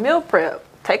you. So meal prep.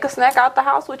 Take a snack out the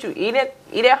house with you. Eat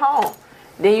at home.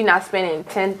 Then you're not spending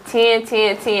 10,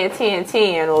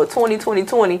 or 20, 20,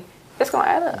 20. It's gonna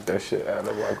add up. That shit add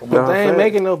up like a But they ain't fact.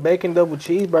 making no bacon double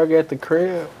cheeseburger at the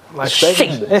crib. Like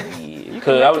steak.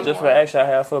 Because I was just gonna ask y'all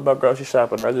how I feel about grocery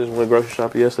shopping. I just went grocery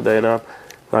shopping yesterday, and I'm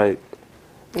like,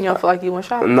 You don't feel like you went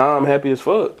shopping? nah, I'm happy as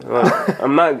fuck. Like,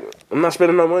 I'm not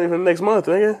spending no money for the next month,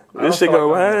 nigga. This shit gonna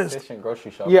last. Efficient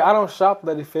grocery shopping. Yeah, I don't shop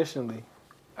that efficiently.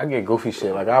 I get goofy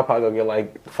shit. Like I'll probably go get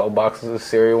like 4 boxes of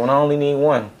cereal when I only need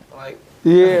one. Like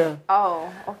Yeah.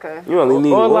 Oh, okay. You only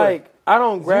need Or one. like I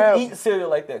don't grab. you eat cereal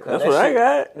like that. That's what I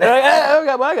got.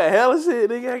 I got hella shit,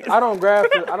 nigga. I don't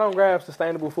grab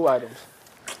sustainable food items.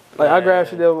 Like I grab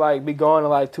shit that will like be gone in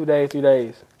like 2 days, 3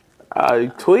 days.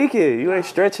 You tweak it. You ain't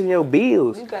stretching your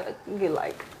bills. You gotta get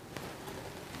like.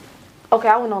 Okay,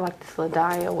 I went on like this little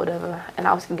diet or whatever, and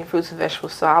I was eating fruits and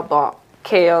vegetables. So I bought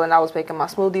kale, and I was making my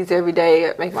smoothies every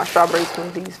day. Make my strawberry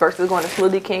smoothies versus going to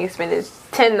Smoothie King, spending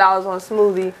 $10 on a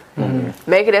smoothie,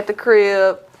 make it at the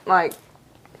crib. Like,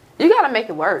 you gotta make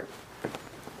it work.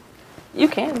 You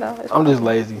can though. It's I'm just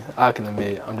lazy. I can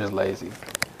admit I'm just lazy.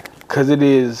 Cause it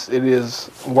is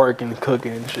working,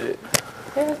 cooking and shit.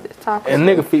 yeah, it's time for And some-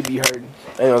 nigga feet be hurting.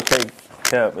 Ain't gonna take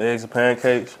cap, eggs and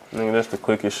pancakes. Nigga, that's the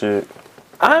quickest shit.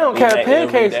 I don't care. Eat that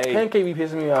every Pancakes, day. pancake be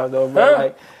pissing me off though, bro. Huh?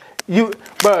 Like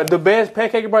bro, the best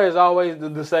pancake, bro, is always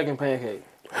the second pancake.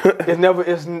 It's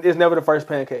never the first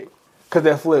pancake, cause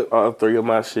that flip. All 3 of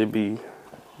my shit be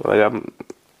like I'm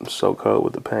so cold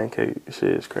with the pancake shit.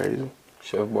 It's crazy.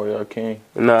 Chef Boyardee King.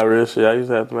 Nah, real shit. I used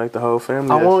to have to make the whole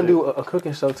family. I want to do. do a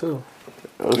cooking show too.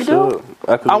 You do?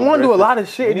 I I want to do a lot of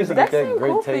shit. You need Just to That get that seem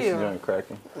great cool for taste you. joint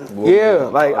cracking. yeah,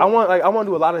 I want to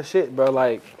do a lot of shit, bro.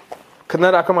 Like, cause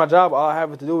now that I quit my job, all I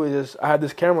have to do is I have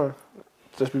this camera,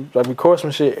 just record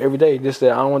some shit every day. Just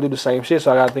that I don't want to do the same shit,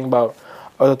 so I gotta think about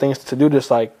other things to do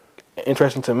that's like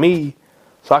interesting to me,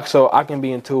 so I can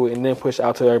be into it and then push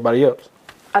out to everybody else.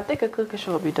 I think a cooking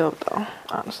show would be dope though,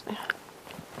 honestly.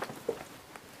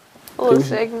 A little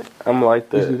segment. I'm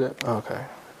like Let's do that. that. Okay.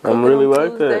 I'm really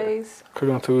like that. Tuesdays. Cook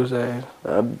on Tuesdays.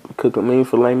 I cook a mean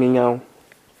filet mignon.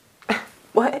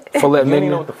 What? Filet You don't even know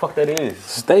mignon. what the fuck that is.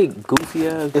 Steak, goofy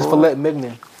ass. It's boy. filet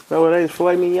mignon. No, it ain't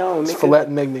filet mignon. It's Nigga. filet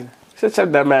mignon. Shut your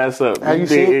dumb ass up. Have you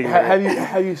big seen? ignorant.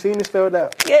 Have you seen it spelled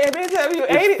out? Yeah, bitch. Have you ate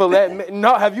It's it? filet.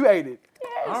 No, have you ate it?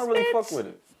 I don't really fuck with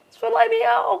it. It's filet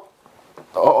mignon.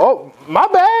 Oh, my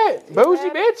bad, bougie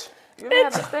bitch. You ever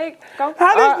had a steak? Go.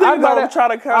 How this I nigga might gonna have-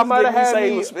 try to I might have contradict me? had Say me.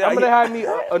 he was- I'm gonna have me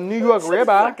a New York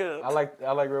ribeye. I like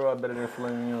ribeye better than filet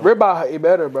mignon. Ribeye is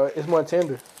better, bro. It's more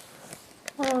tender.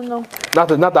 I don't know. Not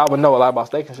that I would know a lot about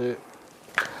steak and shit.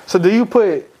 So do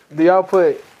y'all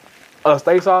put a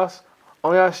steak sauce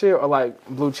on y'all shit or like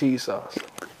blue cheese sauce?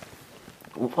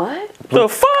 What? The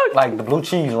fuck? Like the blue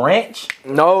cheese ranch.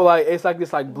 No, like it's like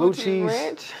this like blue cheese.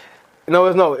 Ranch? No,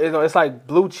 it's like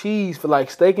blue cheese for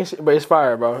like steak and shit, but it's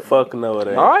fire, bro. Fuck no, it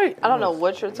ain't. All right. I don't know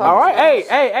what you're talking All right. about.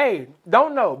 Hey.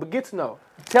 Don't know, but get to know.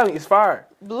 Tell me, it's fire.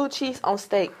 Blue cheese on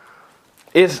steak.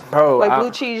 It's bro. Like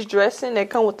blue cheese dressing that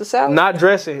come with the salad? Not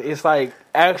dressing. It's like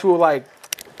actual like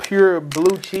pure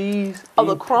blue cheese. Oh,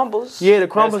 the crumbles? Yeah, the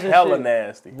crumbles That's and hella shit.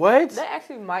 nasty. What? That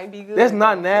actually might be good. That's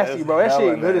not nasty, That's bro. That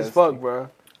hella shit good as nasty. fuck, bro.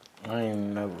 I ain't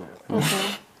never.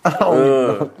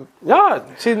 Y'all,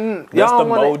 shit, y'all That's the don't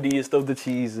want moldiest of the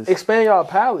cheeses. to expand y'all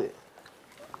palate.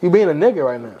 You being a nigga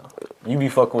right now. You be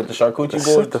fucking with the charcuterie Shut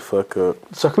boards? the fuck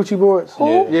up. Charcuterie boards?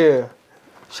 Who? Yeah.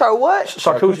 Sure, what?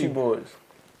 Charcuterie boards.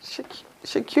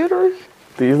 Charcuterie?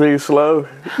 These niggas slow.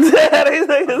 These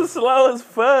niggas slow as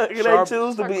fuck. And Sharp- they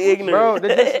choose to be Bro,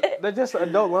 ignorant. they're just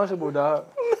adult Lunchable, dog.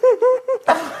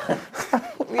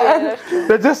 Yeah, that's true.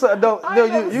 They're just adult. No,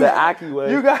 you the Aki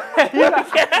way. you got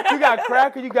you got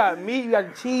cracker, you got meat, you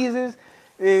got cheeses,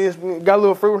 and it's got a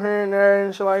little fruit here and there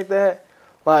and shit like that.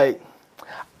 Like,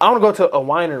 I want to go to a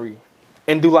winery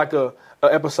and do like a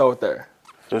episode there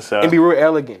What's and up? be real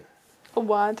elegant. A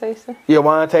wine tasting. Yeah,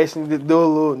 wine tasting, do a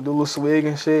little swig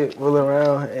and shit, roll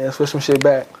around and switch some shit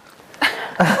back.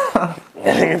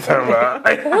 Nigga talking about.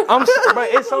 But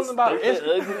it's something about it's.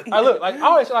 I look like I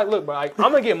always say, like, look, bro, like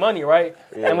I'm gonna get money, right?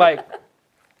 And like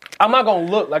I'm not gonna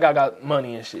look like I got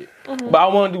money and shit, but I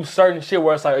want to do certain shit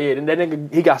where it's like, yeah, that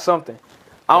nigga he got something.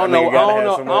 I don't know. nigga I gotta don't have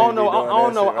know. I somebody don't be know. doing I that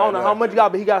don't know. shit I don't know right how now. much he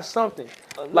got, but he got something.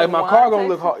 Like my wine car gonna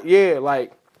look tasting? hard. Yeah,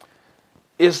 like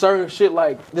it's certain shit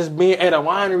like just being at a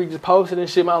winery, just posting and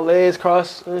shit. My legs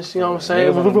crossed and shit. You know what I'm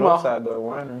saying? Niggas on the My- north side, though,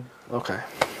 winery. Okay.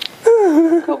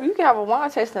 Cool, you can have a wine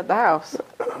tasting at the house.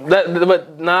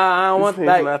 But nah, I don't want It's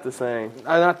that. not the same.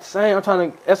 I'm not the same. I'm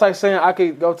trying to. That's like saying I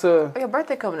could go to. Oh, your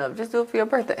birthday coming up. Just do it for your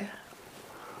birthday.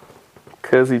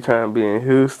 Cause he trying to be in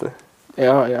Houston.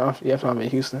 I'm trying to be in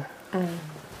Houston.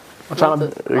 I'm trying to.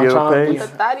 You I'm get trying paid? to be. The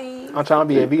thotty. I'm trying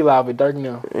to be at V Live with Dirk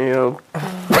now. You know.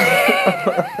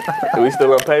 Are we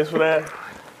still on pace for that?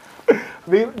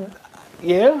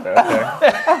 Yeah.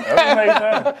 That makes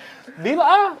sense. V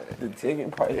Live. The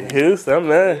ticket price, Houston, I'm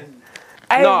there.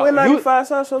 Hey, No, when you- 95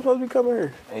 South supposed to be coming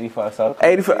here? 85 South.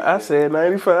 85. I said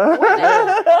 95.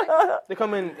 They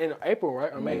come in April,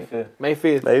 right? Or May? May 5th. May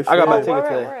 5th. May I got my 5th. ticket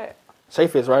today. Where?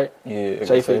 Safe is right? Yeah,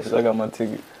 Safe is. I got my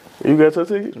ticket. You got your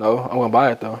ticket? No, I'm gonna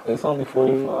buy it though. It's only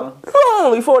 45.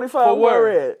 Only 45. For where?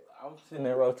 Where at? I'm sitting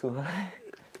there row 200.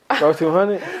 Bro,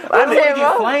 200. I need to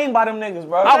get flamed by them niggas,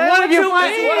 bro. I want to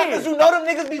get Because you know them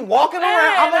niggas be walking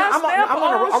around. I'm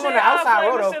on the outside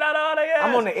row though.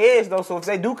 I'm on the edge though, so if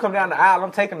they do come down the aisle,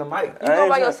 I'm taking the mic. You go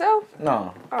by yourself?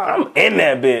 No. I'm in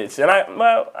that bitch, and I'm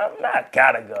not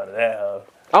gotta go to that house.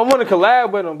 I want to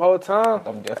collab with them the whole time.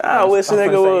 I'm definitely. I wish a I'm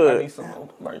nigga finna say, would. I need some more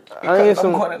merch. I need I'm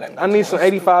some. going to that I need some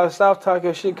 85 South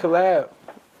Tokyo shit collab.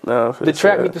 No, for The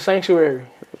trap sure. meet the sanctuary.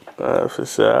 For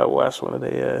sure, I watch one of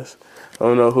their ass. I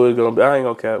don't know who it's gonna be. I ain't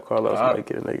gonna cap Carlos Alright.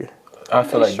 make it a nigga. I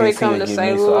feel like Straight DC coming would to get me,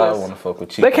 St. so I Louis. want to fuck with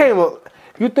Chico. They came up.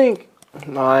 You think?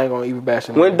 No, I ain't gonna even bash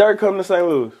them. When Dirk come to St.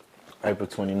 Louis, April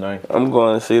 29th. I'm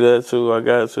going to see that too. I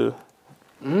got to.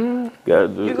 Got to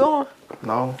do. You going?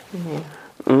 No.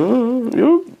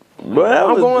 You. Well,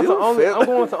 I'm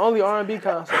going to only R&B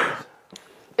concerts.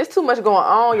 It's too much going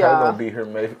on, Her y'all. gonna be here,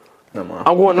 maybe. No, man.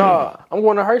 I'm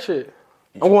going to her shit.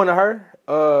 I'm going to her.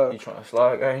 You trying to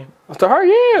slide, gang? To her,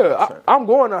 yeah. I'm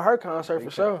going to her concert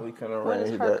for sure. We can When is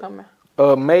arrange her that. coming?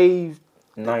 May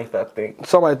 9th, I think.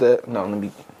 something like that. No, let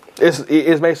me.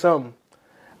 It's May something.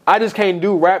 I just can't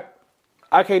do rap.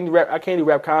 I can't do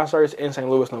rap concerts in St.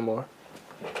 Louis no more.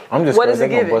 I'm just What scared is they it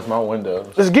gonna giving? bust my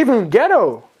windows. Just give him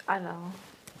ghetto. I know.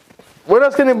 What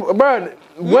else can it, bro? You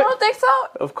What, don't think so?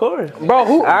 Of course. bro?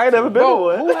 Who? I ain't never been to Bro,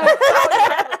 one. who, had-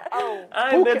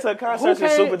 I ain't been to a concert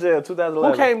since came- Super Jam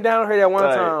 2011. who came down here that one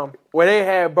Right. time where they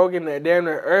had broken the damn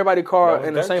near everybody car That was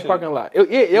in the that same shit. parking lot?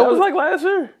 It That was was like last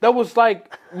year. that was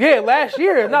like last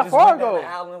year, not Just far went down ago. the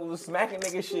island, was smacking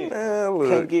nigga shit. Man, Can't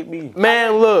look. get me.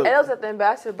 Man, look. And it was at the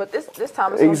Ambassador, but this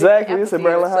time it's Exactly, gonna be it's in amphitheater,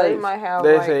 Maryland so they Heights. might have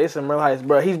They like, say it's in Maryland Heights,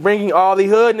 bro. He's bringing all the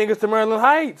hood niggas to Maryland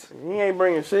Heights. He ain't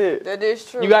bringing shit. that is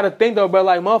true. You gotta think though, bro.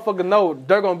 Like motherfucker, know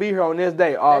they're gonna be here on this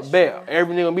day. I'll That's bet true.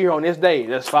 every nigga gonna be here on this day.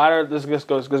 Let's fire. Let's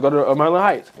go to Maryland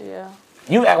Heights. Yeah.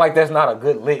 You act like that's not a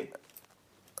good lick.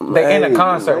 They in a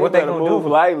concert. man, What you they better gonna move do?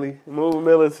 lightly, move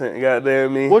militant.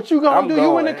 Goddamn me. What you gonna I'm do?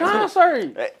 You in the going.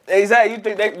 concert? Exactly. You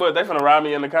think they finna rob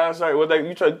me in the concert? What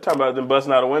they talking about them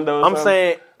busting out a window? Or I'm something?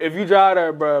 saying if you drive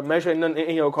there, bro, make sure ain't nothing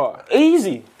in your car.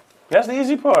 Easy. That's the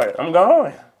easy part. I'm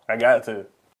going. I got to.